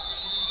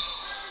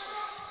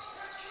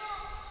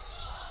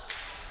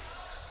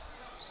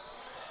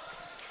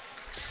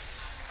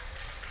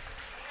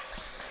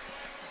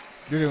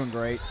 You're doing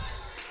great.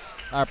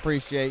 I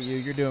appreciate you.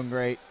 You're doing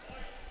great.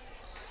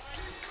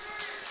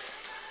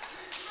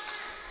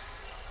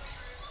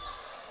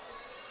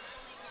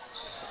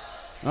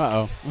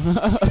 Uh-oh.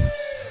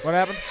 What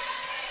happened?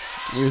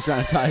 He was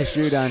trying to tie his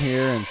shoe down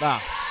here and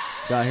got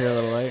here a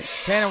little late.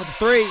 Tanner with the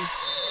 3.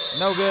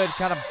 No good.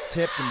 Kind of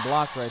tipped and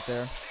blocked right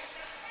there.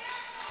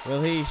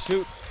 Will he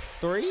shoot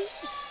 3?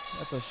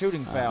 That's a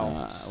shooting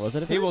foul. Was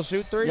it a 3? He will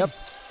shoot 3? Yep.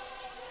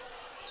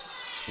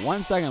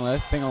 1 second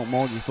left. I think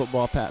Okmulgee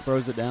football. Pat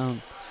throws it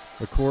down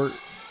the court.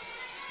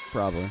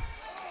 Probably.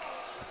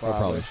 They'll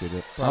probably shoot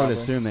it. I would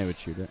assume they would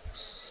shoot it.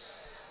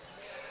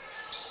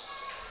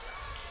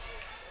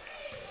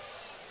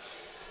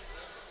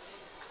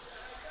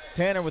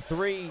 Tanner with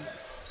 3.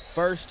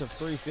 First of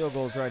 3 field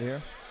goals right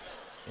here.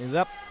 He's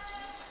up.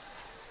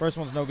 First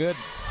one's no good.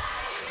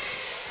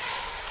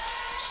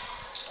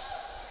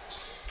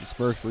 His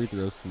first free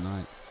throws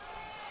tonight.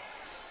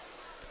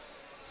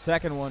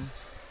 Second one.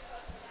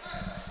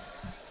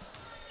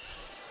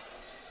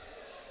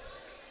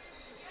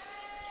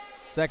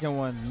 Second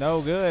one,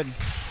 no good.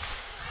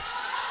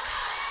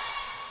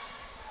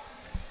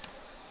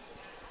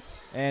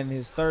 And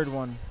his third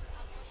one,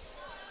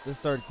 this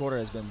third quarter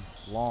has been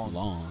long.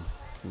 Long.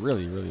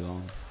 Really, really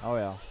long. Oh,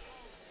 yeah.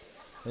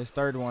 His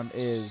third one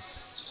is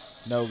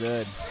no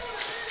good.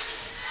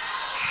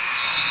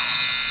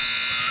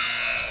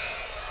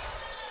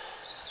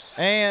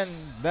 And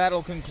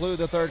that'll conclude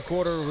the third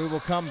quarter. We will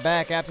come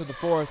back after the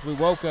fourth.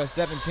 Wewoka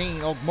 17,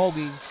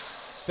 Okmulgee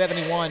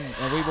 71,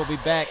 and we will be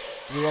back.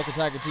 Wewoka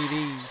Tiger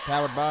TV,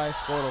 powered by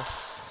Squirtle.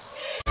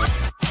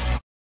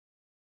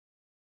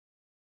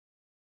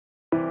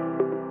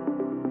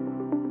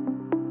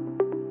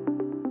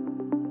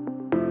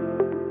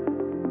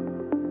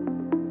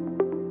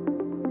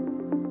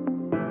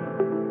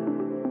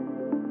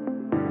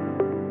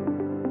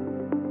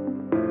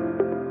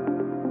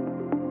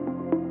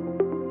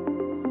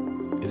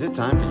 Is it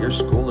time for your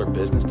school or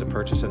business to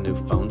purchase a new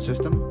phone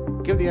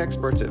system? Give the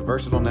experts at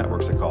Versatile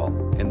Networks a call.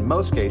 In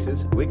most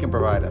cases, we can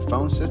provide a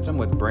phone system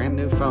with brand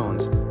new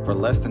phones for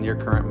less than your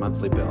current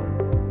monthly bill.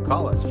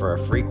 Call us for a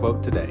free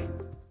quote today.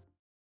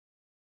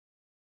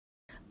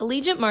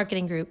 Allegiant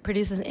Marketing Group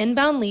produces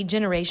inbound lead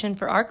generation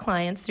for our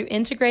clients through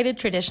integrated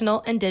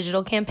traditional and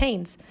digital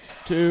campaigns.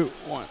 2,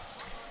 1.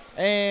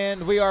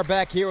 And we are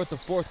back here with the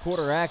fourth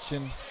quarter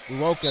action.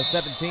 Wewoka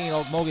 17,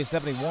 Okmulgee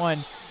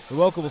 71.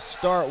 Wewoka will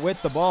start with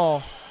the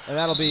ball, and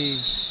that'll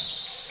be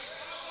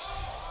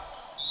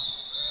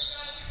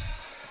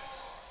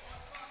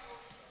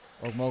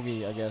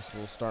Okmulgee, I guess,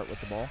 will start with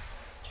the ball.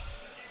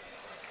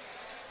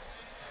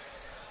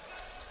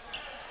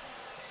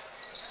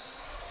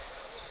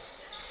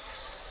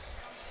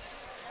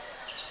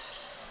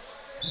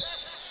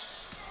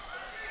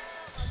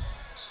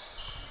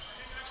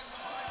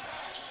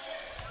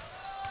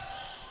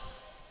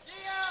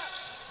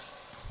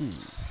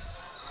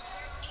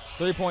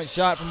 Three-point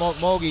shot from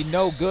Okmulgee,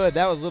 no good.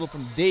 That was a little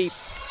from deep.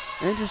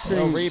 Interesting.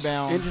 No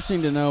rebound.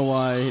 Interesting to know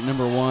why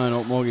number 1,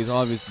 Okmulgee's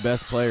obvious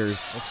best players,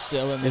 is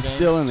still in the game.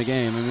 Still in the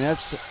game.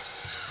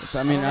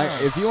 I mean,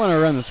 if you want to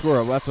run the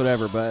score, that's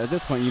whatever. But at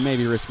this point, you may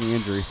be risking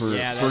injury for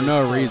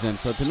no reason.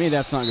 So to me,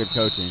 that's not good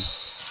coaching.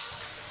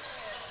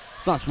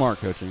 It's not smart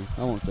coaching.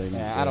 I won't say.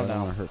 Yeah, I don't know. I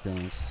don't want to hurt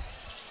feelings.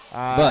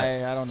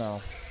 I don't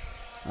know.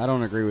 I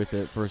don't agree with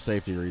it for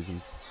safety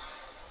reasons.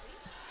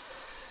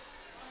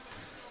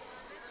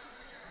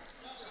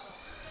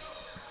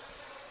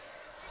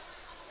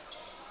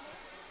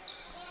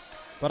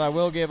 But I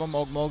will give them,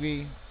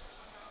 Okmulgee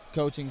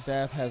coaching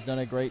staff has done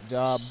a great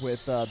job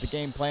with the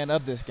game plan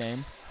of this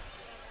game.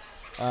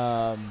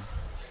 Yeah,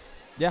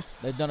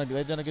 they've done a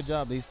good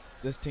job.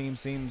 This team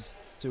seems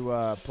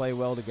to play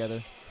well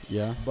together.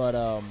 Yeah.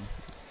 But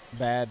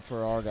bad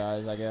for our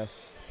guys, I guess.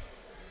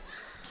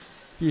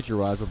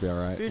 Future-wise, we'll be all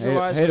right.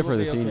 Future-wise, hate it for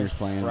the seniors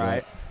playing.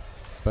 Right.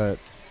 But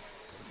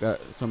got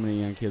so many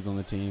young kids on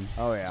the team.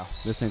 Oh, yeah.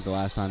 This ain't the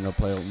last time they'll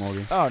play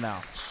Okmulgee. Oh, no.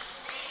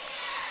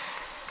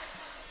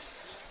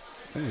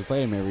 I think we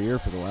played them every year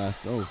for the last,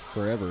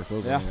 forever. It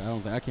feels Yeah.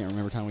 like. I can't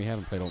remember a time we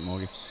haven't played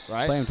Okmulgee.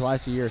 Right. Play them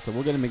twice a year, so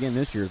we'll get them again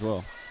this year as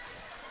well.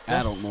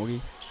 Yeah. At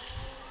Okmulgee.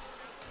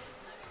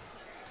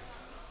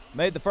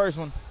 Made the first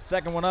one.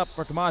 Second one up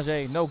for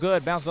Okmulgee. No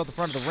good. Bounces off the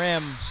front of the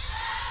rim.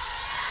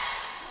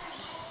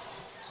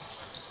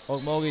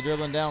 Okmulgee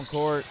dribbling down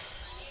court.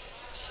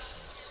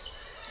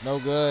 No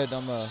good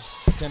on the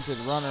attempted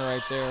runner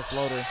right there,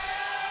 floater.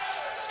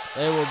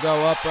 They will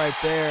go up right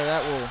there.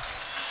 That will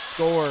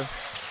score.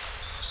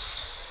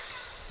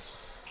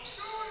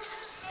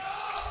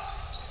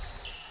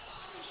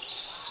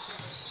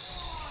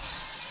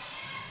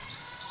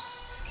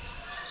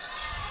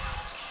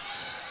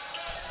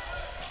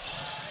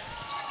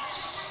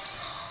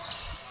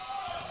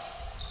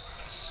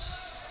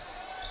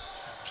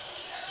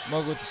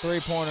 Okmulgee with the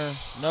three-pointer,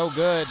 no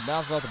good.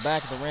 Bounces off the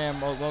back of the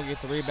rim. Okmulgee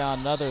gets the rebound,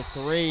 another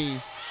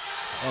 3,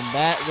 and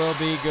that will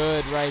be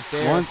good right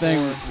there. One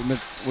thing,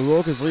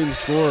 Wewoka's leading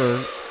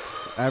scorer,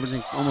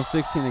 averaging almost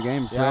 16 a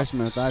game,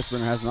 freshman Matthias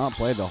Brenner has not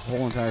played the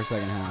whole entire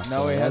second half.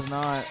 No, so he has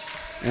not.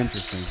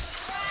 Interesting.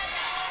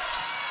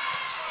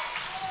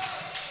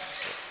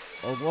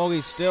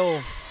 Okmulgee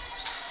still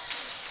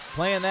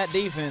playing that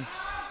defense.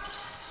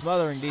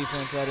 Smothering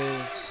defense, that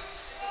is.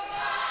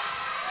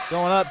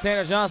 Going up,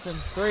 Tanner Johnson,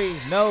 3,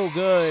 no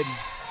good.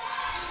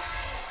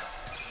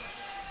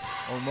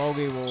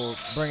 Okmulgee will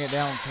bring it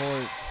down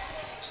court.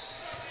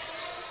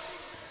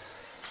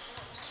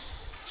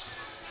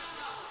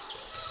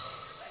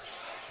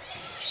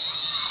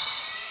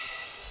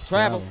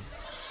 Travel.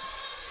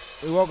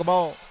 Wewoka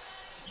ball.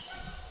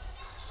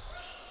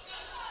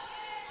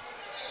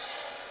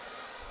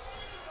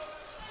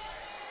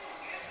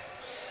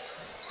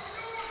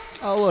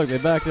 Oh, look, they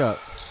backed up.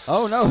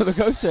 Oh, no, the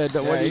coach said,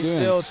 what are you doing?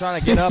 He's still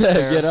trying to get up said,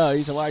 there. Get up.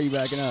 He said, why are you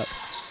backing up?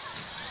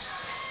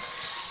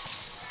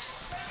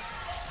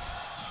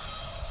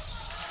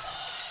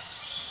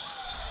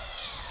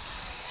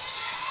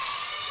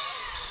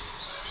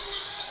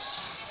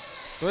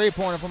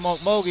 Three-pointer from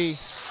Okmulgee.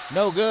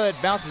 No good.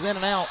 Bounces in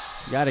and out.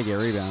 Got to get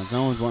rebounds.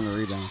 No one's wanting to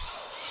rebound.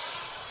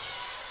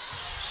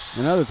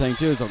 Another thing,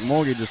 too, is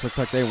Okmulgee just looks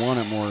like they want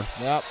it more.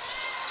 Yep.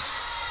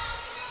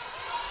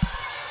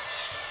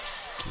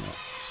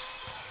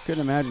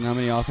 Couldn't imagine how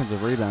many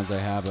offensive rebounds they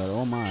have, but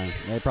oh my,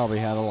 they probably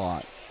had a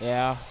lot.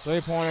 Yeah,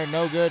 three-pointer,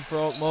 no good for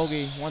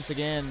Okmulgee once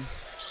again.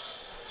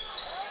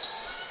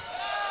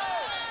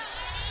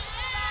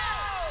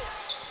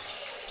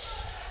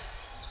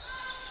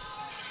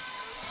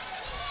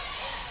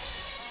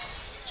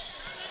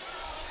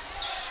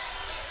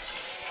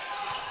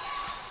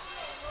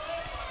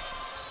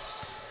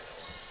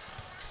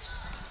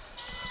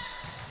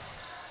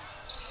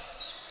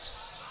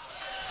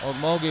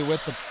 Okmulgee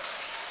with the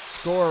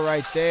score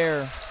right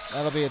there.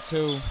 That'll be a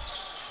 2.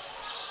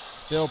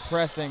 Still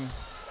pressing.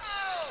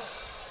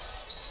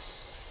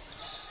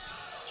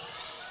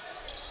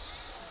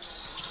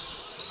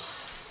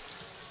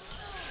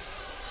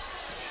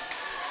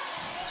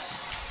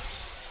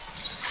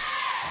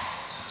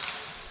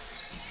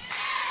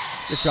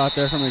 Good shot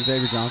there from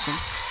Xavier Johnson.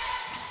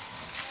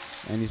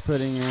 And he's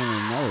putting in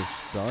another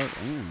start.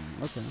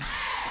 Okay.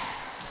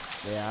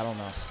 Yeah, I don't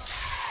know.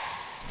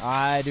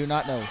 I do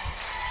not know.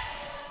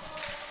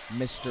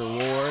 Mr.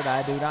 Ward,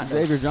 I do not know.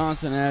 Xavier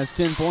Johnson has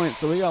 10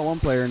 points, so we got one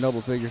player in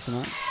double figures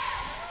tonight.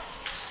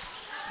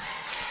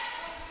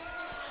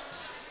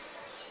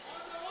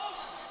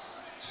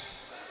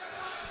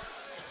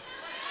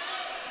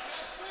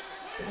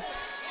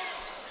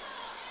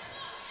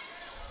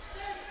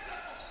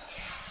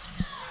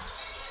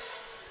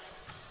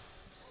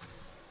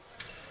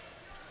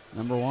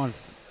 Number 1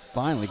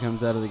 finally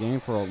comes out of the game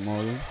for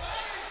Okmulgee.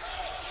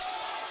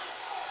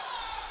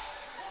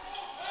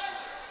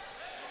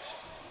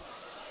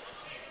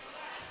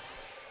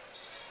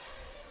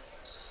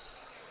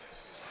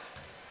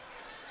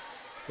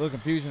 A little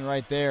confusion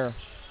right there.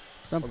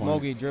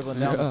 Okmulgee dribbling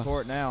down the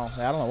court now.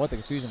 I don't know what the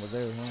confusion was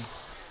there. Huh?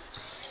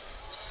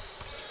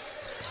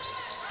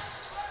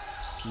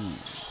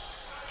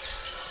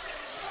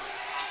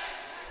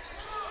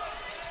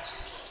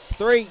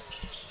 3.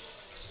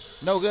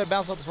 No good.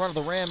 Bounce off the front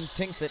of the rim.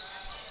 Tinks it.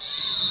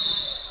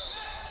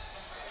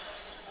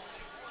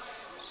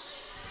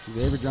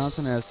 Xavier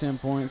Johnson has 10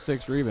 points,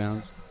 6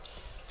 rebounds.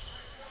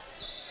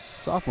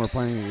 Sophomore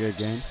playing a good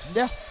game.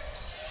 Yeah.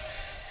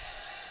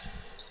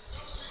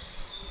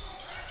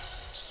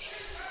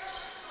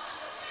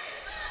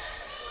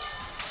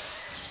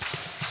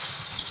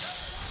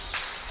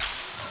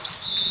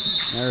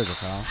 There's a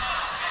foul.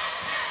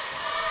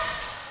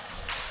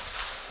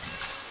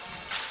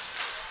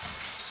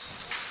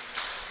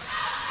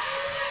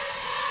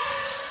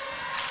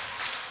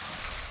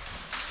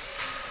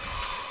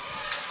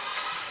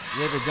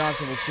 Xavier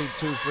Johnson will shoot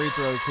 2 free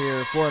throws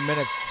here. 4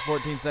 minutes,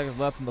 14 seconds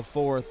left in the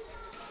fourth.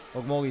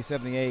 Okmulgee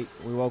 78,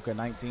 Wewoka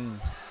 19.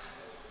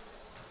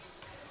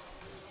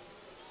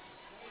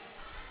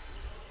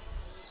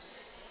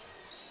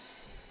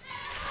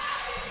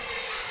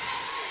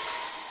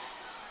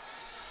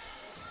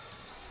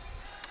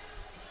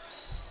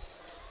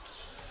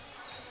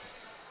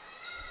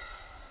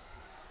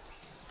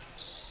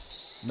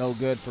 No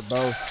good for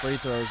both free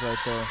throws right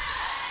there.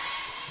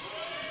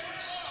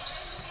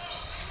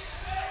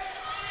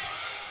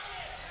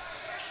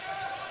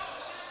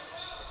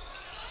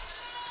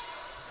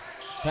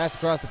 Pass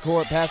across the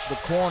court, pass to the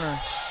corner.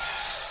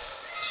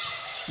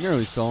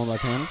 Nearly stolen by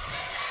Tanner.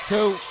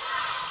 2.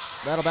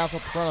 That'll bounce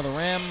off the front of the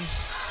rim.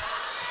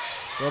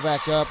 Go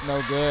back up,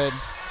 no good.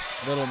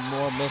 A little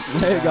more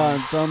missing. They've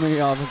gotten so many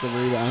offensive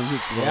rebounds.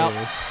 It's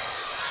hilarious.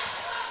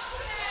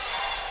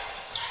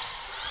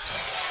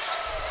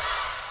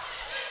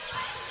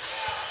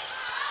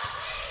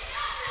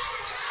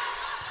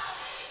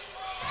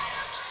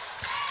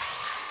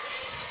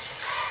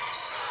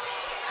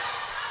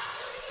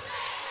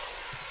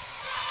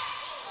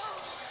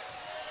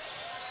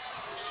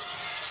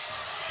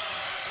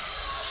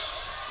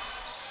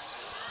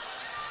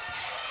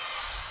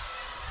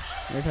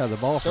 They've had the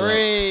ball for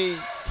 3.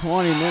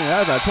 20 minutes.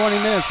 That's about 20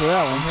 minutes for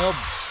that one.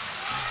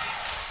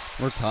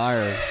 We're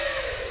tired.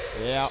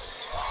 Yeah.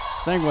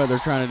 I think what they're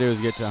trying to do is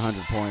get to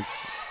 100 points.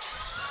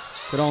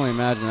 Could only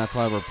imagine that's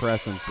why we're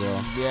pressing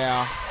still.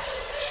 Yeah.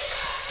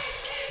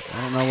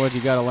 I don't know what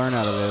you got to learn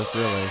out of this,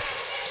 really.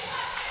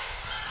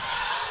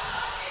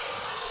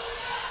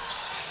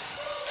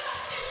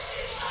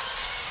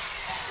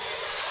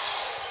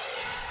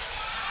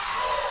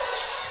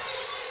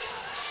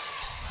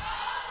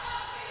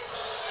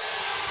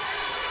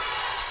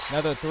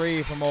 Another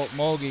 3 from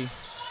Okmulgee.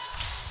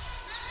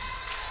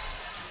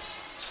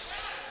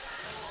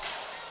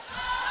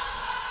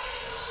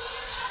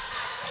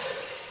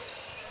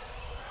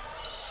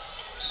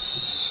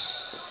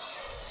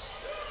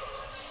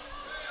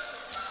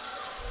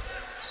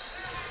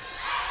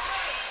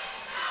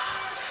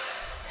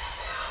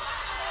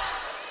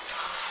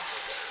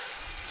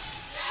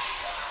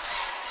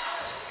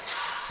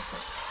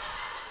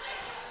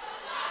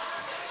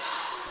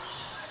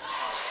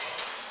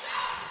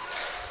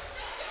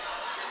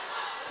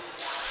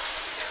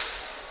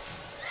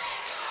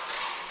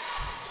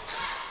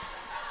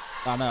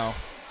 I know.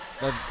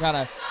 The kind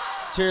of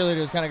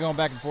cheerleaders kind of going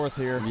back and forth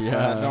here.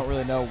 Yeah. I don't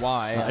really know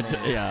why. I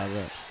mean, yeah.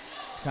 it's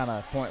kind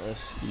of pointless.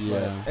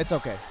 Yeah. It's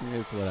okay.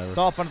 It's whatever. It's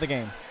all fun of the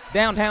game.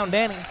 Downtown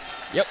Danny.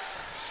 Yep.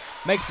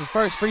 Makes his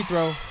first free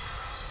throw.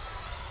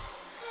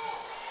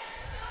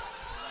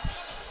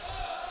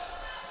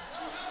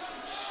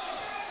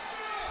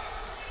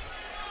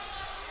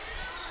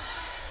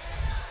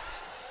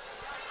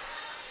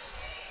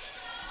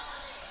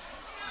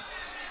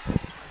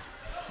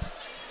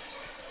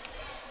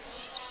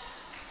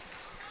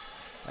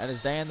 That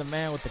is Dan the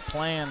man with the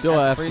plan. Still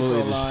at the free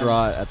absolutely throw line.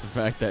 distraught at the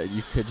fact that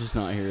you could just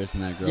not hear us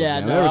in that girl. Yeah,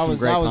 game. no, There was I some was,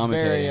 great I was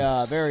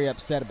commentating. very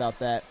upset about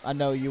that. I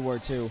know you were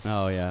too.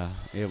 Oh, yeah.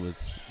 It was.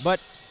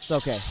 But it's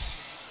okay.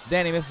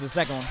 Danny misses the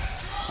second one.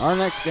 Our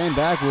next game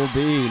back will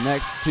be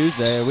next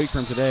Tuesday, a week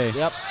from today.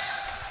 Yep.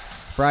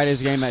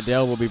 Friday's game at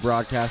Dell will be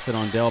broadcasted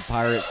on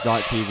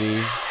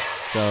DellPirates.tv.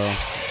 So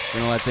we're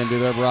going to let them do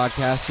their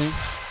broadcasting.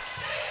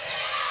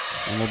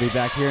 And we'll be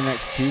back here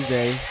next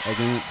Tuesday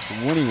against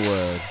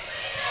Winningwood.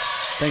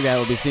 I think that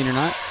will be senior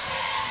night.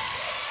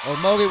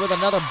 Okmulgee with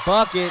another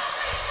bucket.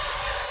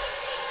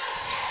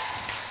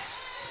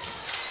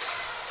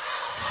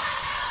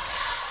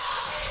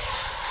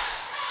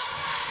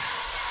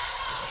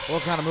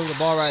 We'll kind of move the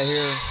ball right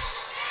here.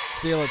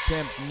 Steal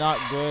attempt, not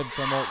good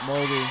from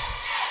Okmulgee.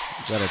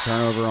 Is that a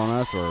turnover on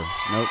us or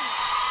nope?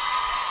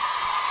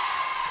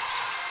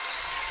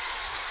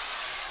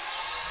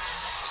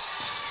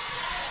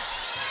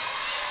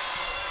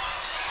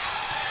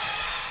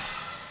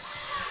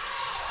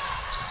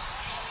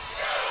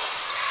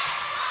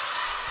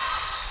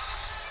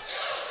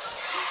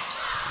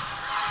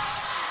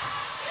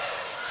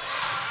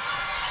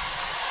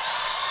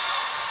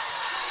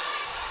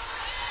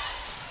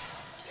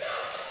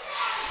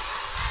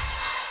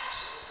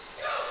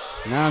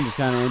 Now I'm just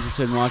kind of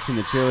interested in watching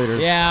the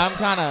cheerleaders. Yeah, I'm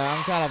kind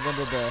of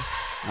into the.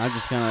 I'm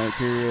just kind of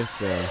curious.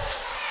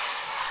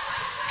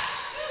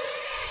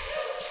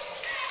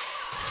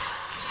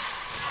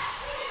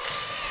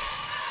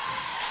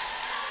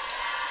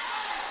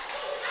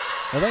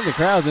 I think the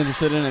crowd's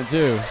interested in it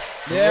too.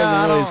 It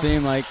Yeah, doesn't really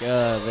seem like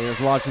they're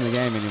watching the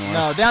game anymore.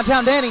 No,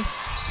 downtown Danny.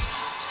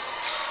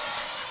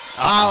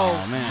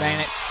 Oh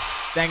man!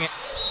 Dang it!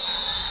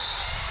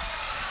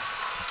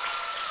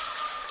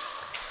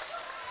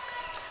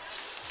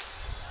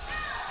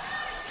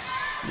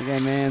 Okay,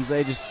 man,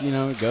 they just,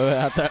 go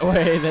out that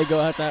way. They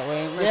go out that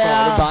way. Let's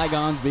Yeah. all the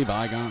bygones be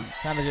bygones.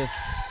 Kind of just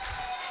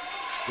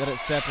get it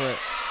separate.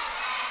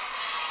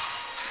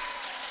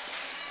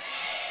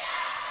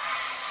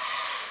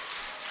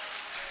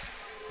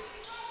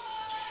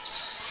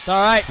 It's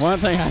all right. One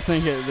thing I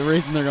think the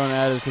reason they're going to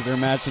add is because they're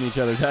matching each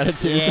other's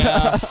attitudes.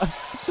 Yeah.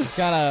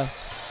 Kind of.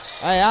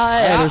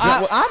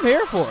 I'm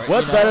here for it.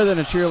 What's better than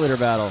a cheerleader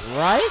battle?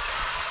 Right?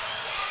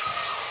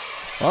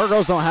 Our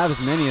girls don't have as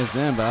many as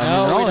them, but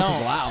No, they're we almost don't.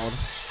 as loud.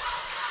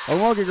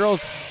 Okmulgee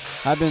girls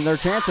their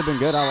chants have been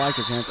good. I like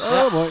their chants.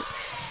 Oh, boy.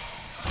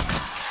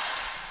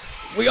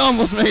 We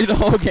almost made the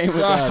whole game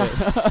without it.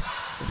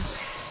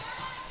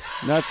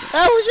 Nothing.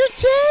 That was your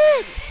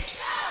chance.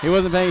 He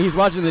wasn't paying. He's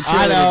watching the cheerleader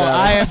I know. battle.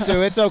 I am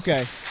too. It's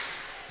okay.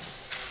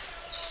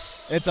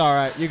 It's all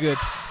right. You're good.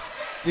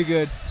 You're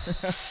good.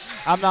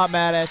 I'm not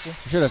mad at you.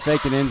 Should have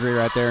faked an injury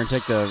right there and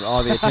take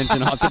all the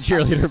attention off the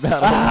cheerleader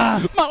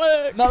battle. My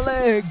leg. My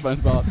leg.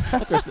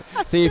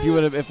 SpongeBob. See if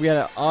we had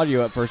an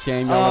audio at first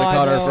game, y'all would have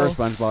caught our first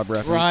SpongeBob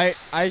reference. Right.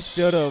 I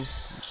should have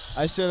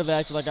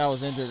acted like I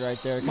was injured right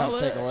there. Kind of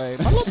take away.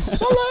 My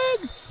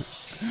leg.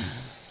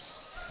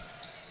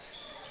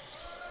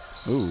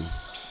 Ooh.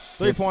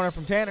 3-pointer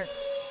from Tanner.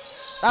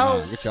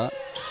 Oh, good shot.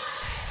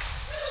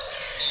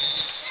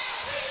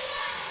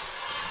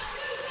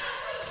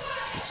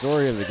 The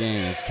story of the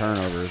game is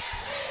turnovers.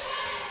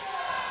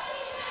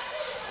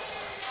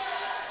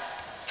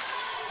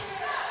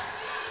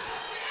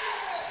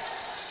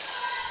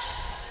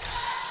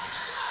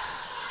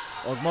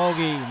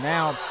 Okmulgee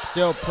now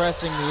still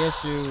pressing the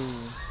issue.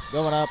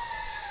 Going up.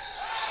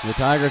 The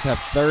Tigers have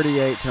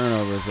 38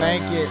 turnovers right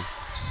now. Thank you.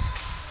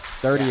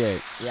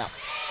 38. Yeah.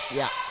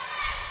 Yeah.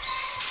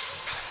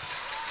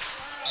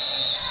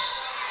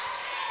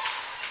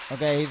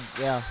 Okay,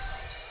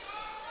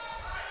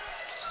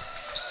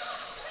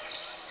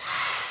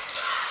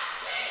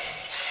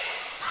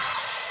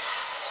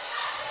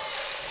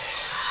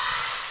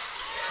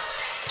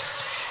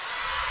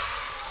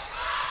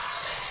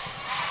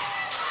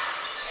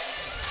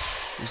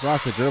 He's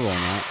lost the dribble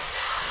on that.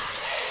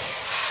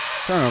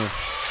 Turnover.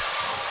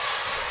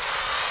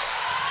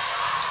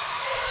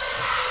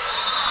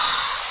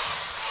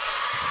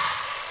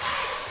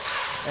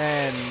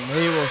 And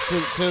he will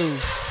shoot 2.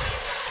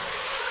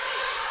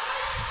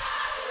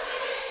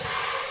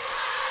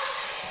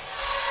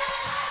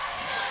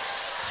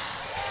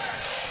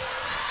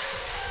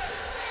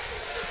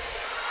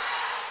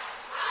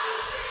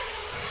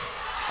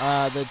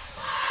 The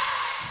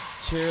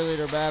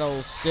cheerleader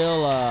battle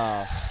still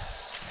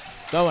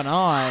going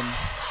on.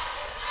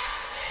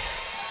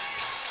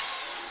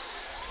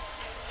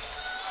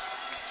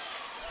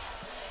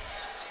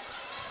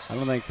 I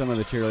don't think some of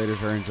the cheerleaders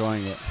are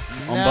enjoying it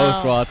on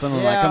both squads. Some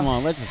are like, "Come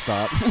on, let's just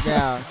stop."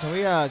 Yeah, can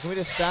we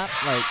just stop?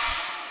 Like,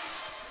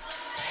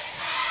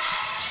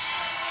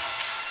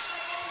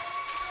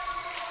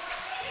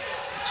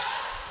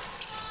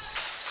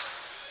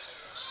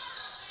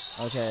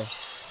 okay.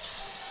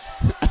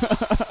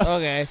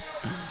 Okay.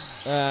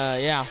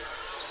 Yeah.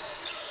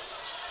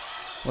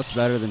 What's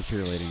better than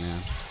cheerleading,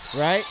 man?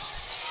 Right?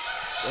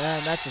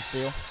 And that's a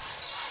steal.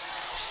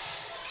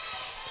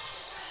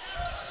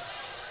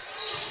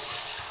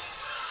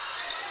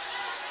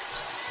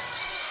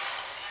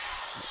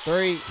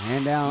 Three.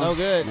 Hand down. No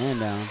good. Man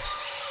down.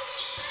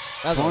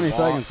 That's 20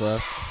 seconds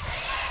left.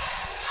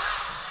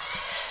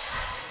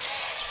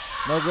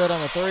 No good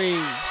on the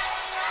 3.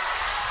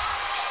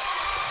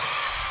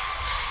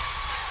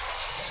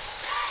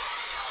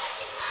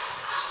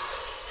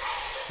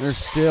 They're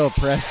still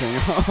pressing.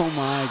 Oh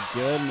my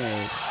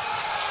goodness.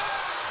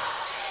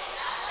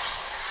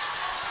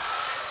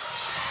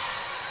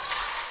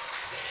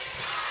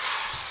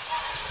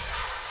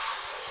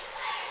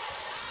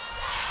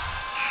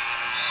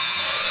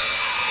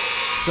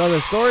 So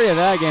the story of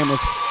that game was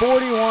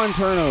 41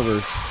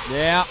 turnovers.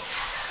 Yeah.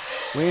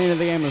 We ended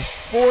the game with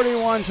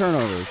 41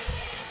 turnovers.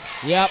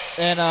 Yep,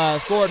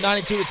 and scored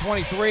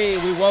 92-23.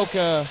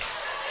 Wewoka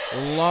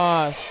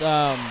lost.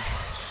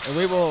 And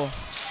we will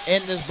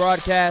end this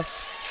broadcast.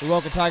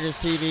 Wewoka Tigers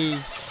TV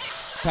is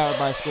powered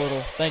by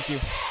Squirtle. Thank you.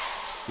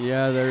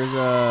 Yeah, there's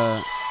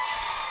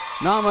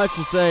not much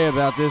to say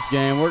about this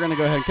game. We're going to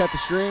go ahead and cut the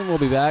stream. We'll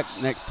be back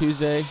next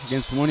Tuesday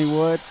against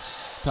Wynnewood.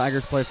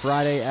 Tigers play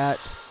Friday at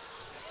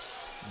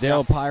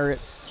Dale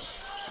Pirates,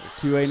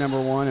 2A number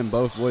 1, and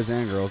both boys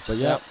and girls. But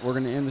we're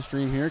going to end the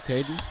stream here,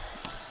 Caden.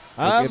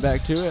 We'll get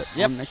back to it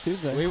next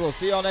Tuesday. We will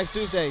see y'all next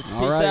Tuesday.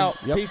 All Peace right. out.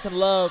 Peace and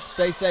love.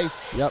 Stay safe.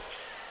 Yep.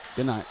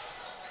 Good night.